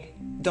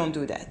saying, don't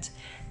do that.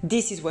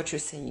 This is what you're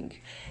saying.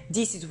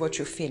 This is what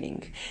you're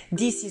feeling.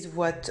 This is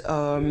what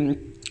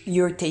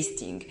you're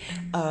tasting.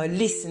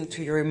 Listen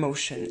to your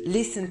emotion.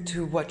 Listen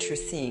to what you're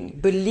seeing.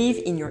 Believe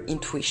in your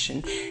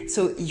intuition.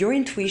 So your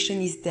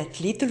intuition is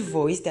that little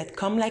voice that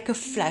comes like a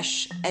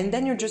flash, and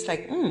then you're just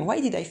like,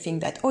 why did I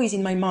think that? Oh, it's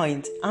in my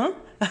mind. Huh?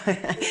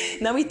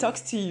 Now he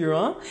talks to you,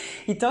 huh?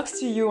 He talks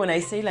to you when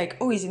I say like,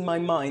 oh, it's in my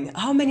mind.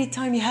 How many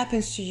times it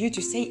happens to you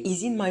to say,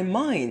 it's in my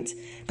mind?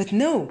 But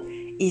no,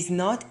 is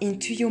not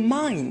into your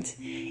mind,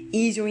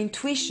 is your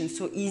intuition,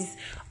 so is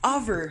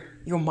over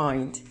your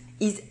mind,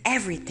 is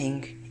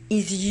everything,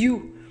 is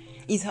you,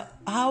 is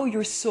how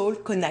your soul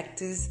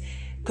connects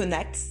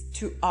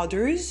to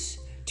others,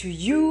 to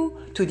you,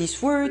 to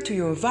this world, to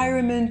your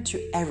environment, to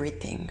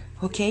everything,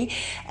 okay?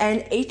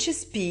 And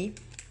HSP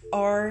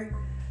are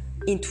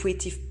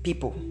intuitive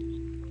people.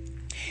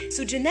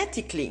 So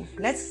genetically,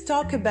 let's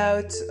talk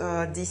about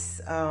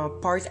this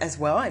part as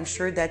well. I'm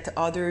sure that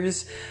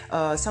others,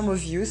 some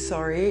of you,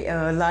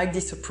 like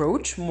this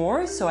approach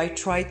more. So I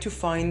try to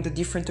find the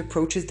different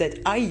approaches that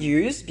I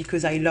use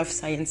because I love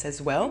science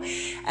as well.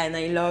 And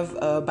I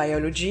love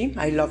biology.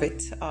 I love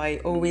it. I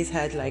always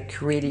had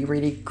like really,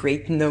 really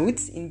great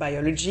notes in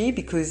biology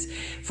because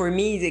for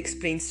me, it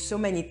explains so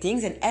many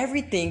things and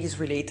everything is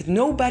related.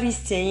 Nobody's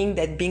saying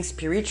that being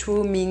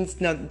spiritual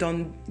means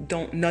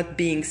not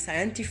being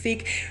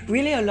scientific.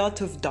 Really, a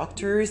lot of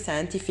doctors,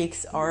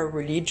 scientists are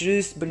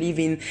religious, believe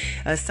in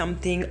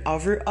something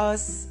over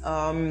us,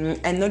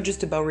 and not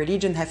just about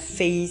religion, have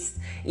faith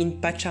in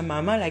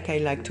Pachamama, like I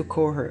like to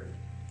call her.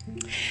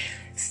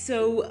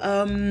 So,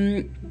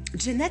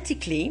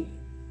 genetically,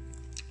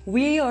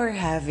 we are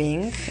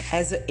having,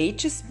 as a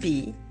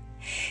HSP,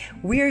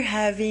 we're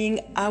having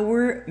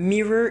our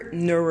mirror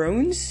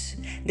neurons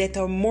that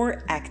are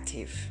more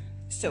active.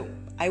 So,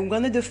 I'm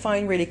going to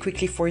define really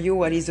quickly for you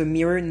what is a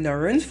mirror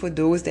neuron for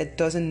those that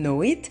doesn't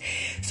know it.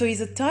 So it's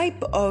a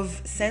type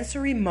of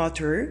sensory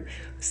motor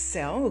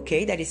cell,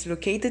 okay, that is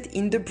located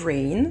in the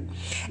brain.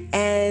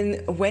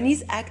 And when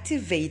it's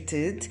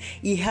activated,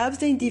 it helps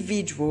the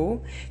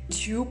individual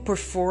to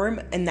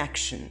perform an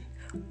action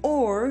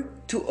or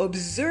to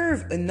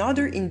observe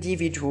another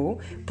individual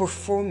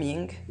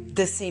performing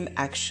the same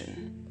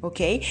action.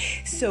 Okay,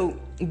 so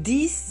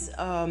these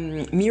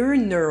mirror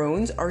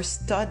neurons are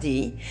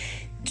studied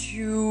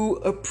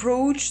to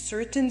approach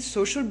certain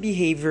social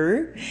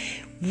behavior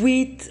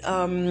with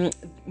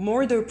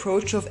more the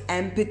approach of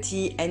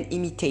empathy and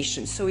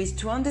imitation. So it's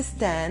to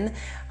understand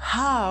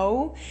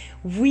how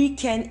we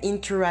can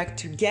interact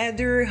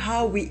together,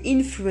 how we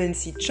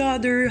influence each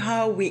other,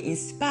 how we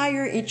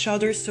inspire each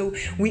other. So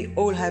we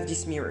all have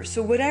this mirror.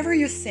 So whatever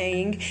you're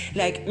saying,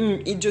 like,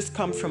 it just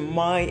comes from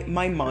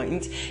my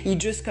mind, it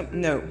just comes,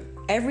 no.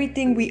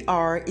 Everything we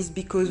are is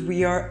because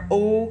we are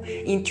all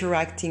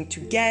interacting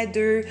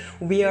together.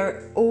 We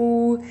are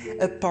all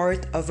a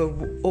part of a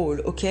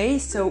whole, okay?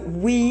 So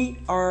we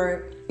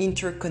are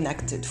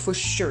interconnected for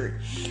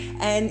sure.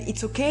 And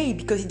it's okay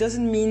because it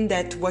doesn't mean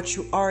that what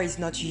you are is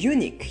not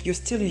unique. You're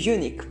still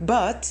unique,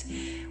 but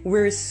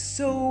we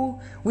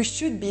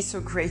should be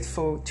so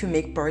grateful to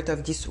make part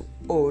of this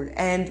all.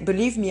 And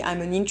believe me,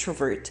 I'm an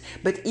introvert,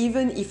 but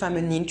even if I'm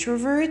an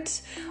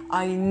introvert,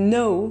 I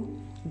know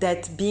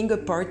that being a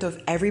part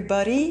of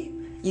everybody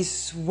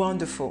is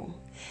wonderful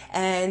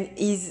and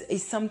is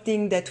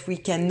something that we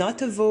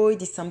cannot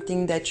avoid, is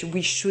something that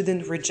we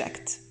shouldn't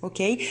reject,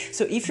 okay?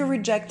 So if you're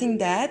rejecting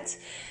that,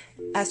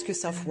 ask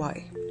yourself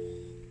why.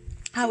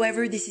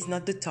 However, this is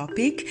not the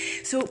topic.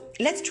 So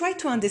let's try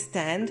to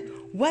understand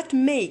what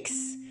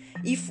makes,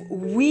 if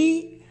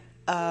we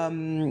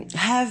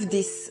have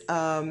these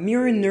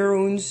mirror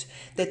neurons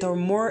that are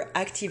more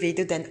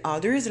activated than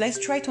others, let's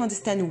try to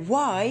understand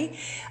why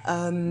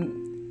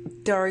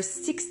there are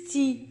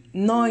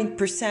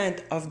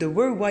 69% of the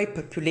worldwide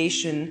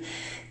population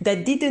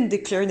that didn't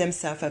declare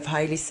themselves a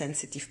highly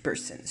sensitive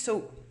person.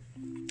 So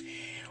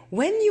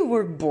when you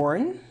were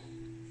born,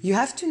 you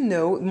have to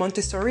know,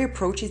 Montessori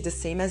approach is the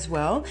same as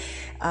well.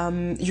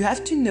 You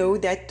have to know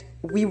that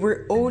we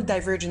were all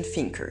divergent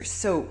thinkers.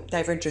 So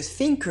divergent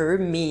thinker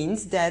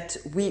means that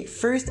we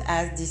first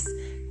ask these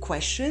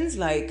questions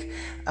like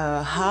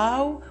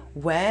how,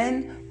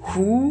 when,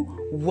 who,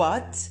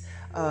 what,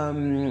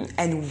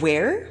 and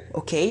where,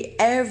 okay?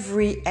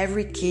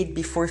 Every kid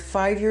before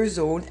 5 years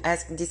old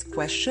asks these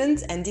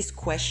questions, and these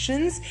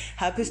questions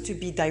help us to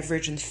be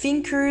divergent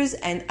thinkers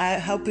and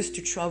help us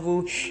to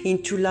travel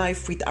into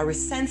life with our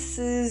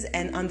senses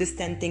and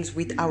understand things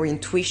with our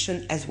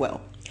intuition as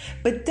well.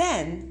 But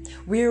then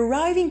we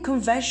arrive in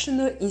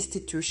conventional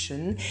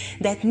institution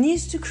that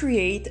needs to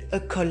create a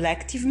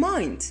collective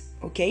mind,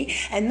 okay?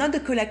 And not the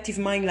collective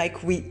mind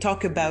like we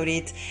talk about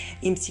it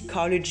in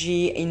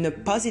psychology in a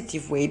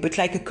positive way, but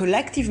like a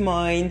collective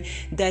mind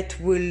that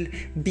will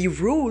be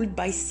ruled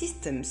by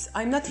systems.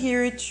 I'm not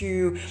here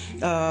to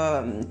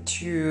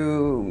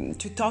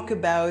talk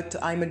about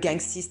I'm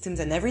against systems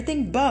and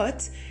everything,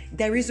 but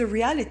there is a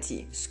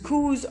reality.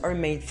 Schools are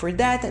made for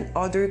that and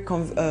other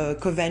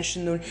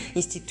conventional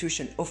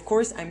institutions. Of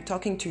course, I'm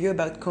talking to you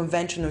about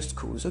conventional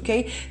schools,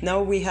 okay?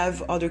 Now we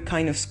have other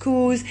kind of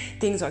schools.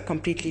 Things are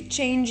completely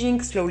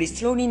changing,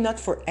 slowly, not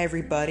for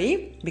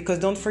everybody, because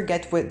don't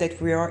forget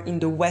that we are in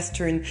the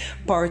Western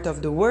part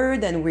of the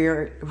world and we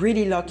are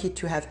really lucky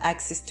to have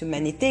access to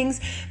many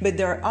things. But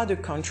there are other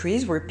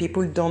countries where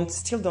people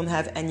still don't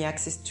have any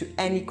access to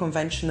any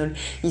conventional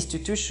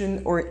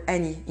institution or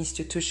any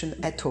institution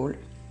at all.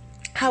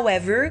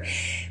 However,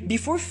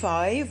 before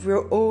 5,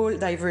 we're all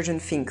divergent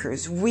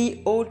thinkers.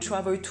 We all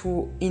travel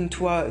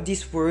into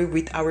this world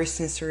with our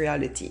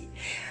sensoriality.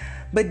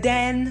 But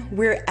then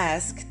we're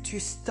asked to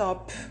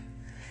stop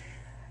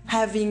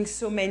having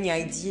so many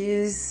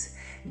ideas,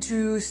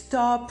 to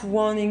stop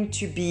wanting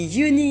to be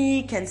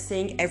unique and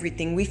saying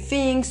everything we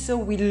think. So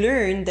we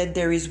learn that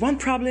there is one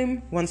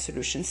problem, one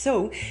solution.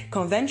 So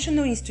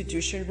conventional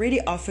institutions really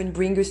often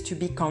bring us to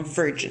be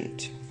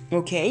convergent,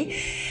 okay?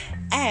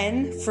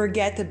 And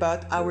forget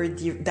about our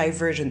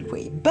divergent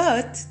way.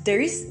 But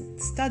there is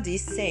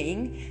studies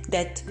saying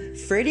that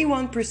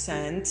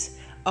 31%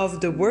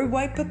 of the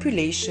worldwide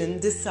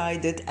population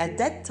decided at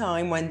that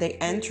time when they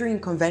enter in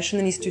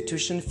conventional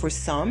institution for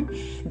some,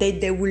 that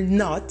they will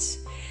not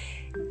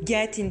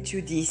get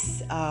into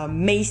this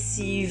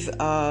massive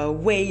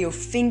way of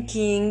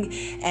thinking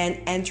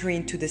and enter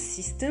into the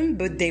system,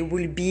 but they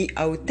will be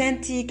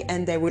authentic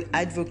and they will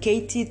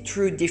advocate it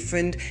through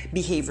different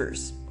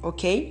behaviors,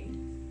 okay?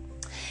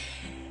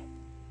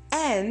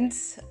 And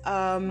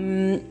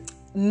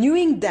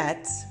knowing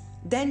that,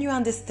 then you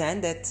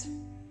understand that,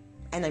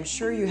 and I'm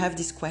sure you have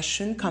this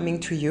question coming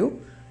to you,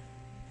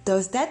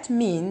 does that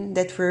mean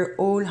that we're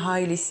all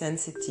highly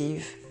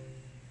sensitive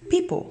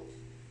people?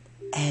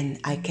 And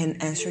I can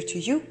answer to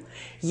you,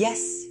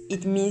 yes,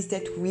 it means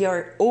that we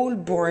are all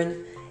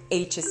born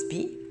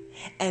HSP,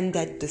 and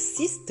that the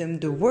system,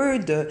 the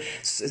world,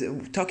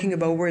 talking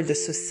about world, the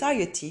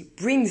society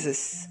brings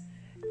us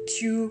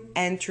to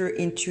enter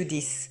into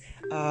these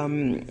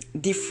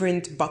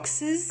different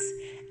boxes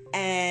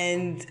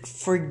and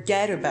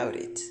forget about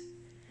it.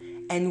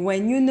 And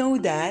when you know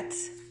that,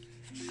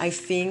 I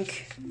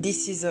think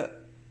this is a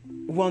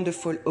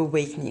wonderful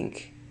awakening.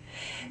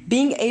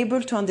 Being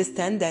able to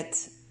understand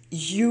that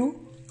you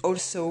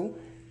also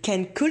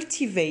can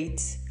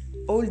cultivate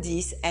all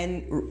this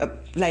and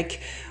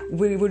like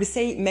we will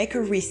say, make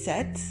a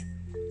reset,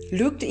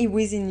 look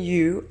within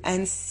you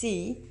and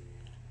see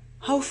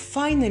how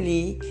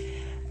finally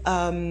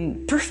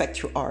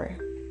perfect you are,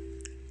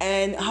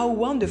 and how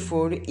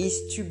wonderful it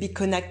is to be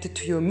connected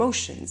to your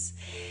emotions,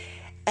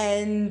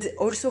 and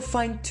also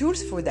find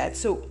tools for that.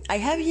 So I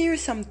have here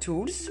some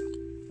tools.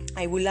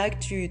 I would like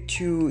to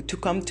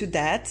come to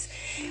that.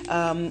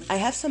 I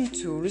have some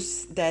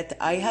tools that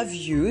I have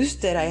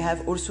used, that I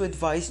have also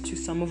advised to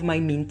some of my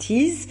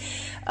mentees,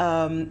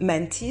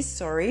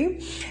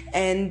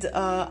 and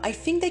I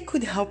think they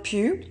could help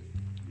you.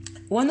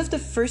 One of the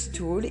first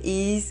tools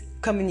is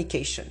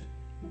communication.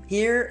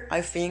 Here,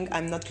 I think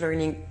I'm not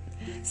learning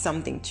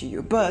something to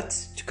you, but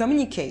to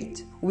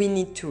communicate, we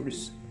need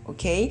tools,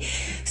 okay?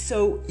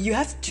 So you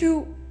have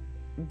to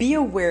be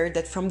aware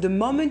that from the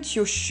moment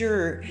you're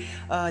sure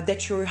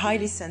that you're a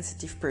highly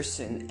sensitive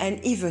person, and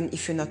even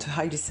if you're not a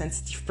highly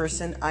sensitive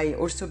person, I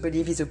also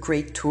believe is a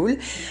great tool.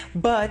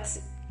 But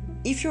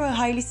if you're a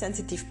highly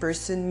sensitive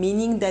person,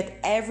 meaning that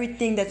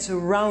everything that's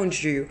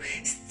around you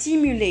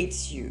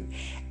stimulates you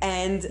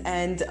and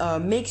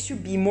makes you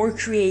be more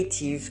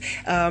creative,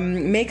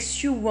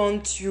 makes you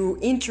want to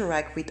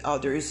interact with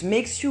others,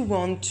 makes you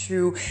want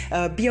to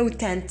be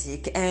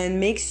authentic, and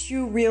makes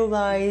you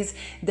realize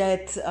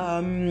that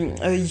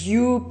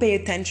you pay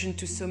attention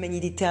to so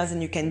many details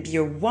and you can be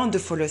a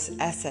wonderful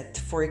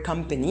asset for a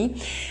company.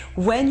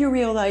 When you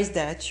realize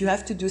that, you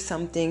have to do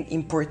something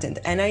important.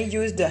 And I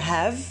use the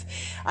have.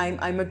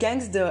 I'm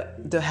against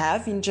the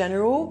have in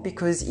general,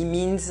 because it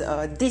means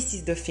this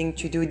is the thing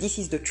to do, this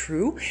is the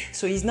true.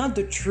 So it's not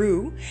the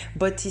true,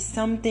 but it's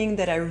something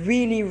that I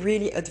really,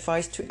 really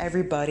advise to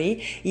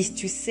everybody, is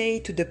to say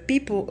to the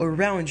people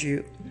around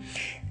you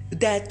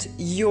that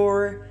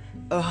you're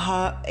a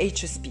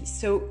HSP.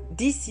 So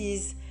this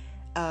is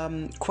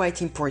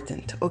quite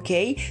important,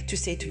 okay? To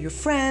say to your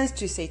friends,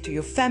 to say to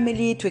your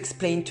family, to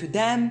explain to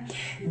them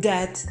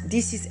that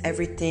this is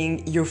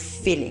everything you're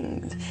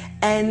feeling.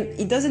 And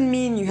it doesn't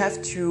mean you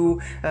have to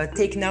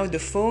take now the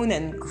phone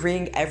and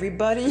ring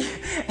everybody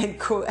and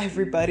call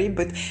everybody,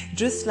 but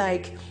just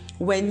like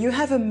when you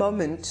have a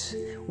moment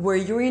where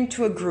you're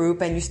into a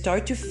group and you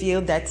start to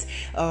feel that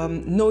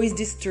noise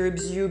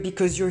disturbs you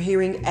because you're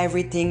hearing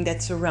everything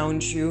that's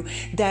around you,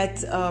 that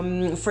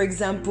for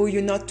example,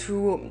 you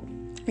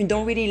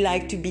don't really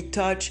like to be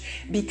touched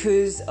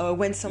because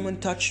when someone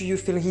touches you, you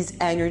feel his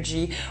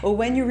energy. Or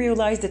when you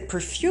realize that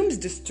perfumes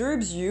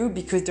disturbs you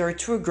because they are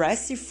too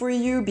aggressive for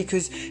you,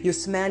 because your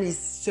smell is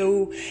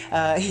so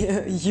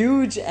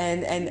huge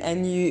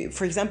and you,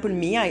 for example,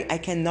 me, I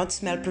cannot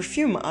smell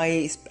perfume.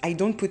 I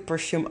don't put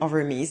perfume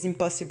over me. It's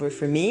impossible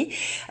for me.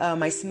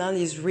 My smell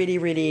is really,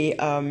 really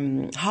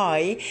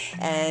high,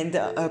 and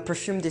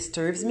perfume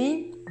disturbs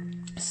me.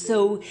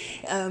 So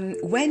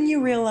when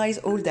you realize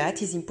all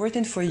that, it's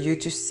important for you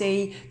to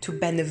say to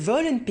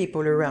benevolent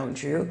people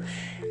around you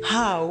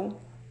how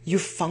you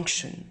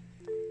function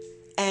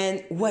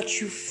and what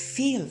you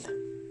feel.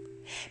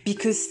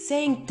 Because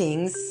saying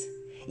things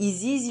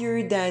is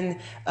easier than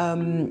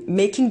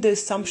making the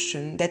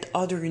assumption that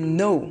others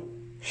know.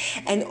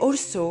 And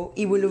also,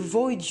 it will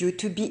avoid you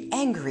to be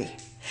angry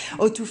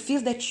or to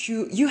feel that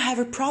you have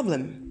a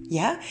problem.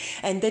 Yeah,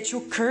 and that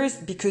you're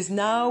cursed because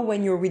now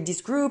when you're with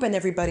this group and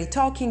everybody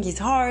talking is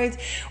hard,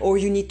 or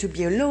you need to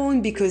be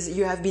alone because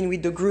you have been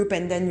with the group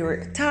and then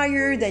you're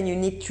tired and you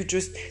need to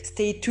just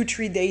stay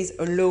 2-3 days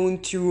alone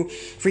to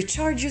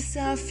recharge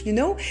yourself, you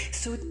know?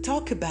 So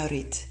talk about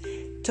it.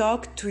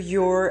 Talk to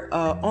your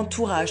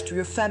entourage, to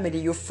your family,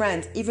 your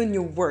friends, even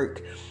your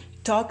work.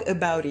 Talk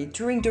about it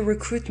during the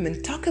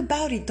recruitment. Talk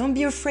about it. Don't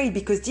be afraid,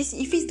 because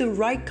if it's the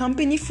right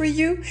company for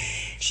you,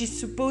 she's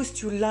supposed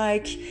to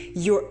like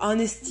your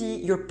honesty,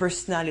 your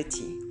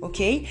personality.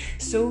 Okay?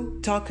 So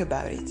talk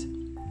about it.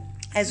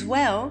 As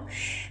well,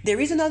 there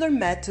is another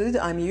method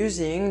I'm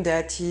using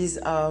that is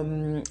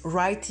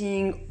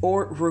writing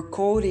or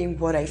recording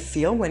what I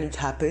feel when it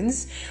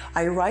happens.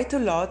 I write a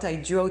lot. I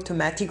do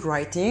automatic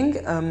writing.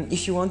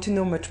 If you want to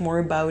know much more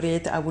about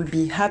it, I will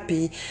be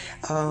happy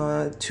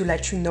to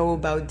let you know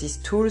about these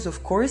tools,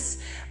 of course.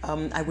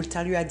 I will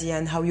tell you at the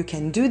end how you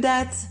can do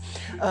that.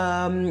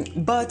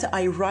 But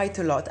I write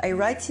a lot. I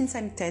write since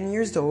I'm 10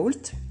 years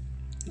old.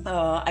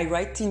 I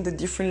write in the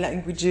different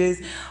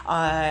languages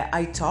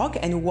I talk.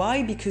 And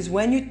why? Because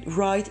when you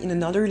write in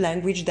another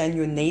language than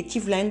your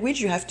native language,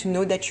 you have to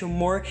know that you're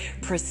more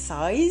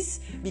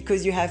precise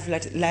because you have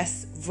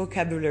less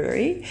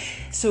vocabulary.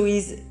 So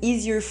it's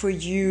easier for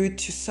you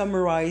to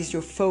summarize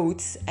your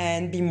thoughts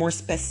and be more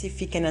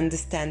specific and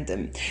understand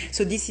them.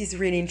 So this is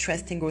really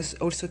interesting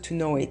also to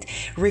know it.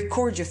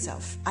 Record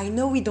yourself. I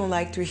know we don't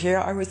like to hear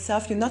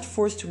ourselves. You're not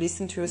forced to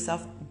listen to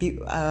yourself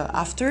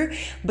after,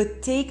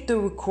 but take the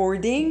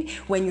recording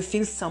when you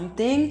feel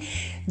something.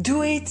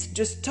 Do it.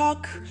 Just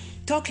talk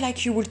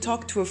like you will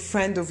talk to a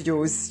friend of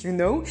yours, you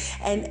know,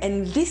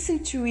 and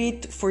listen to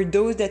it for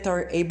those that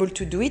are able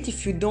to do it.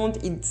 If you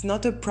don't, it's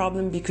not a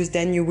problem, because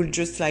then you will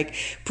just like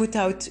put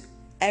out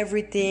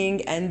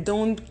everything and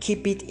don't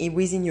keep it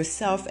within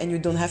yourself, and you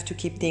don't have to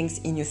keep things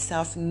in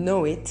yourself.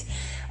 Know it.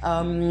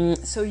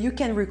 So you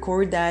can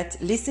record that,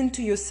 listen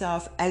to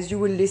yourself as you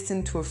will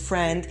listen to a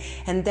friend,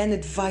 and then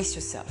advise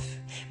yourself.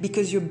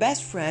 because your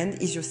best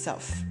friend is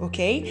yourself,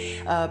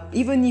 okay?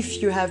 Even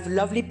if you have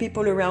lovely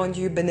people around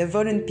you,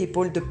 benevolent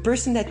people, the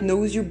person that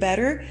knows you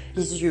better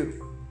is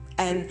you.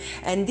 And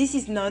this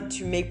is not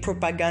to make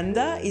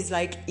propaganda, it's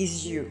like,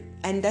 is you.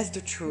 And that's the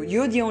truth.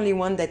 You're the only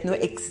one that know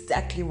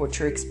exactly what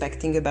you're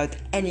expecting about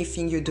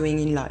anything you're doing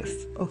in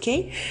life,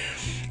 okay?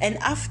 And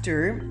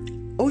after,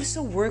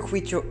 also work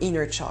with your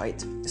inner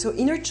child. So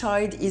inner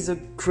child is a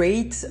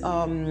great,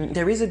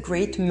 there is a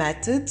great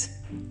method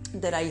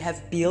that I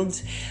have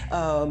built,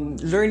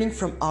 learning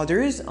from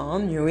others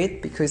on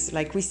it, because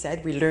like we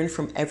said, we learn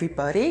from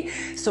everybody.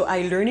 So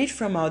I learn it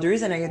from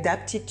others and I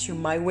adapt it to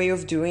my way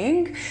of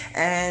doing.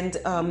 And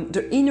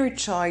the inner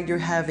child you're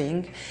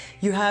having,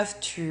 you have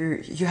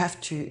to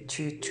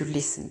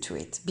listen to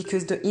it,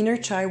 because the inner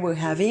child we're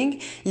having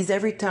is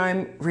every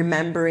time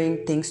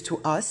remembering things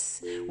to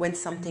us when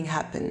something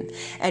happened,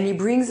 and it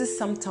brings us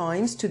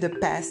sometimes to the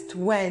past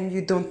when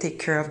you don't take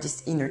care of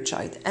this inner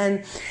child.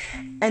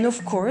 And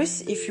of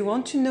course, if you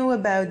want to know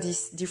about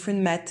these different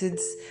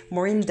methods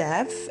more in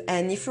depth,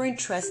 and if you're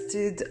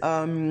interested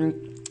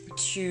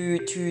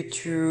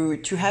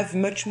to have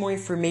much more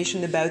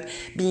information about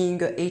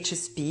being a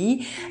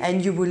HSP,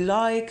 and you would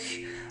like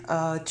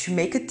to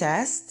make a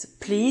test,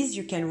 please,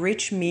 you can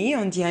reach me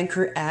on the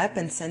Anchor app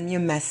and send me a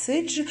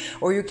message,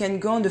 or you can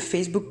go on the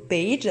Facebook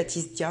page that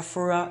is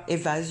Diafora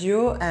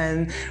Evasio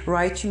and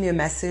write me a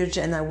message,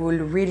 and I will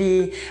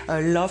really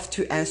love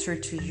to answer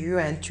to you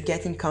and to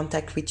get in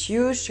contact with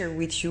you, share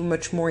with you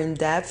much more in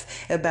depth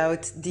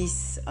about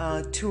these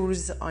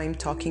tools I'm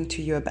talking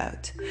to you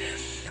about.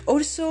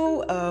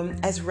 Also,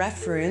 as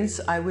reference,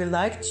 I would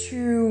like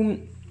to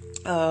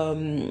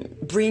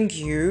bring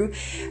you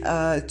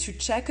to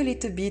check a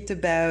little bit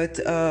about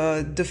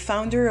the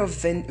founder of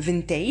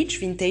Vintage.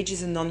 Vintage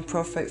is a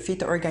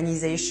non-profit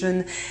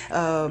organization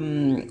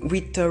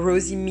with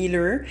Rosie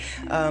Miller.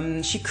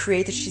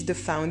 She's the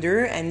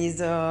founder, and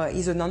is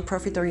a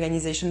non-profit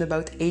organization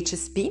about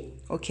HSP.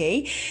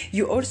 Okay.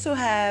 You also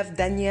have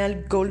Danielle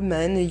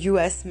Goldman,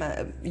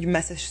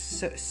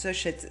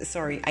 Massachusetts.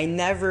 Sorry, I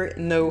never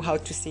know how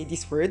to say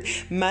this word.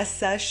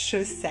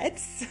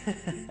 Massachusetts.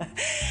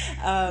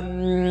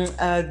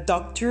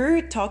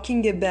 Doctor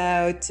talking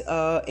about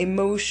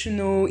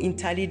emotional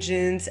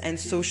intelligence and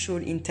social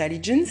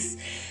intelligence.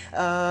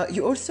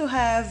 You also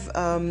have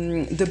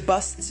the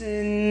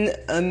Boston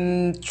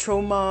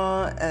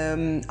Trauma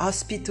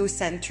Hospital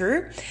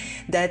Center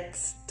that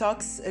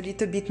talks a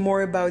little bit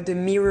more about the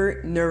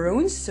mirror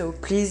neurons, so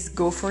please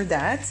go for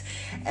that.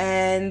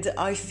 And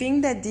I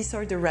think that these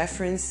are the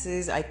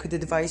references I could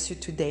advise you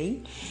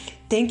today.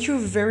 Thank you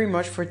very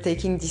much for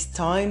taking this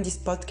time. This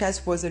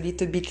podcast was a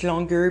little bit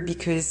longer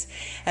because,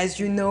 as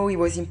you know, it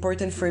was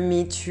important for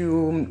me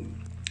to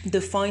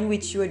define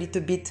with you a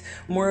little bit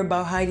more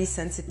about highly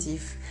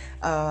sensitive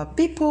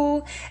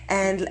people.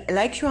 And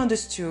like you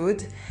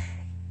understood,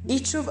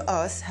 each of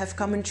us have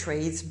common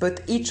traits,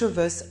 but each of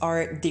us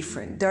are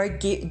different. There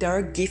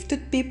are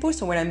gifted people.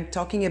 So when I'm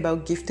talking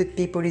about gifted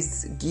people,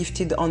 is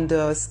gifted on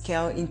the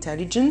scale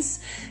intelligence,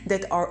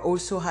 that are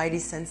also highly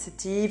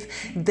sensitive.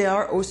 There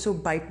are also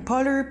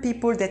bipolar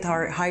people that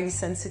are highly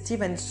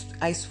sensitive. And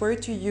I swear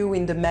to you,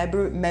 in the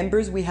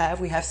members we have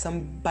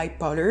some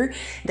bipolar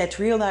that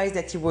realized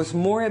that it was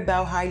more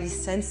about highly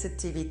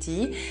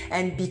sensitivity,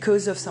 and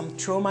because of some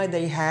trauma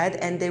they had,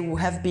 and they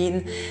would have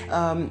been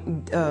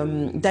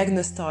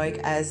diagnosed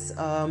as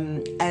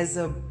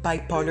a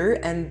bipolar,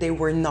 and they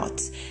were not,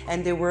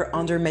 and they were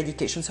under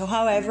medication. So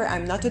however,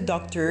 I'm not a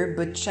doctor,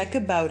 but check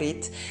about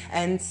it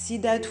and see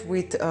that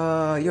with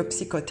your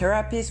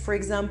psychotherapist, for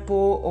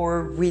example,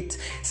 or with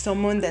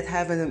someone that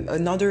have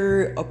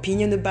another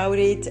opinion about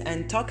it,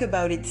 and talk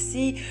about it.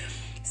 See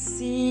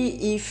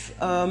if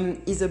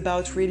is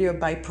about really a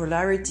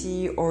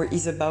bipolarity or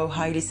is about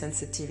highly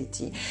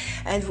sensitivity.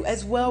 And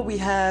as well, we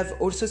have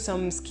also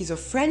some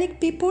schizophrenic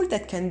people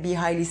that can be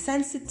highly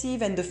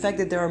sensitive, and the fact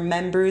that there are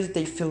members,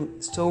 they feel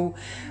so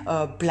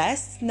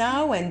blessed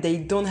now and they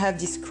don't have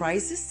this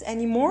crisis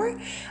anymore.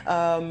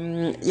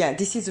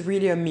 This is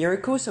really a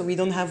miracle. So we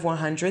don't have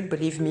 100,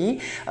 believe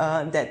me,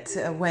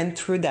 that went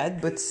through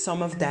that, but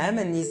some of them,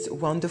 and it's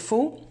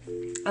wonderful.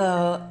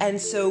 And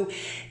so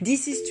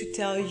this is to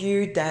tell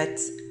you that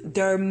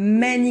there are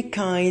many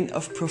kind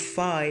of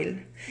profile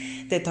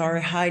that are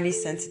highly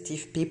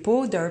sensitive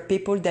people. There are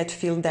people that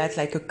feel that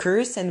like a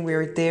curse, and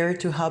we're there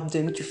to help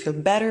them to feel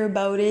better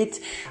about it.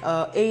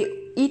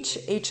 Each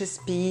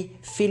HSP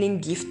feeling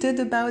gifted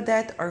about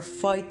that are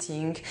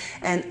fighting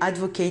and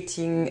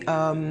advocating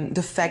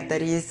the fact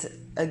that it is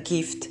a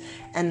gift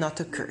and not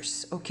a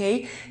curse.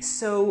 Okay,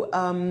 so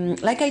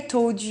like I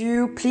told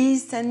you,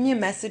 please send me a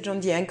message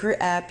on the Anchor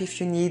app if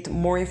you need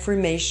more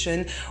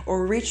information,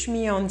 or reach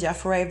me on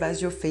Diafora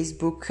Evasio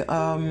Facebook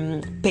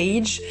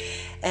page.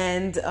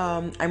 And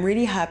I'm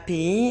really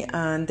happy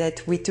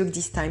that we took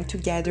this time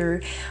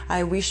together.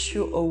 I wish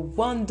you a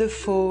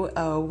wonderful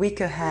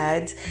week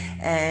ahead,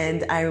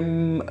 and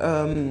I'm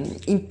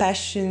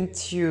impatient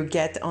to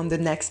get on the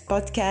next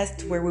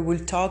podcast where we will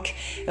talk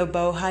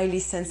about highly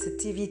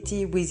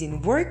sensitivity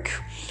within work.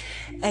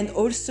 And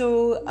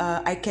also,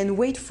 I can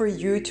wait for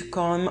you to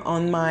come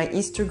on my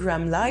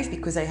Instagram live,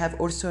 because I have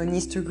also an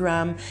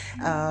Instagram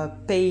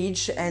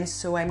page. And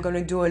so I'm going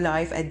to do a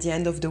live at the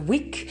end of the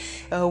week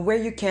where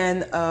you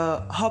can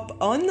hop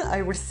on,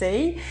 I would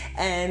say,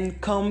 and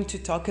come to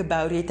talk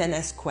about it and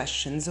ask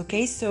questions.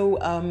 Okay, so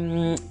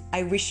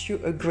I wish you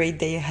a great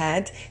day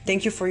ahead.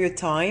 Thank you for your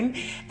time,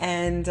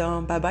 and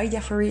bye bye,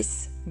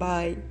 Diaforis.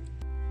 Bye.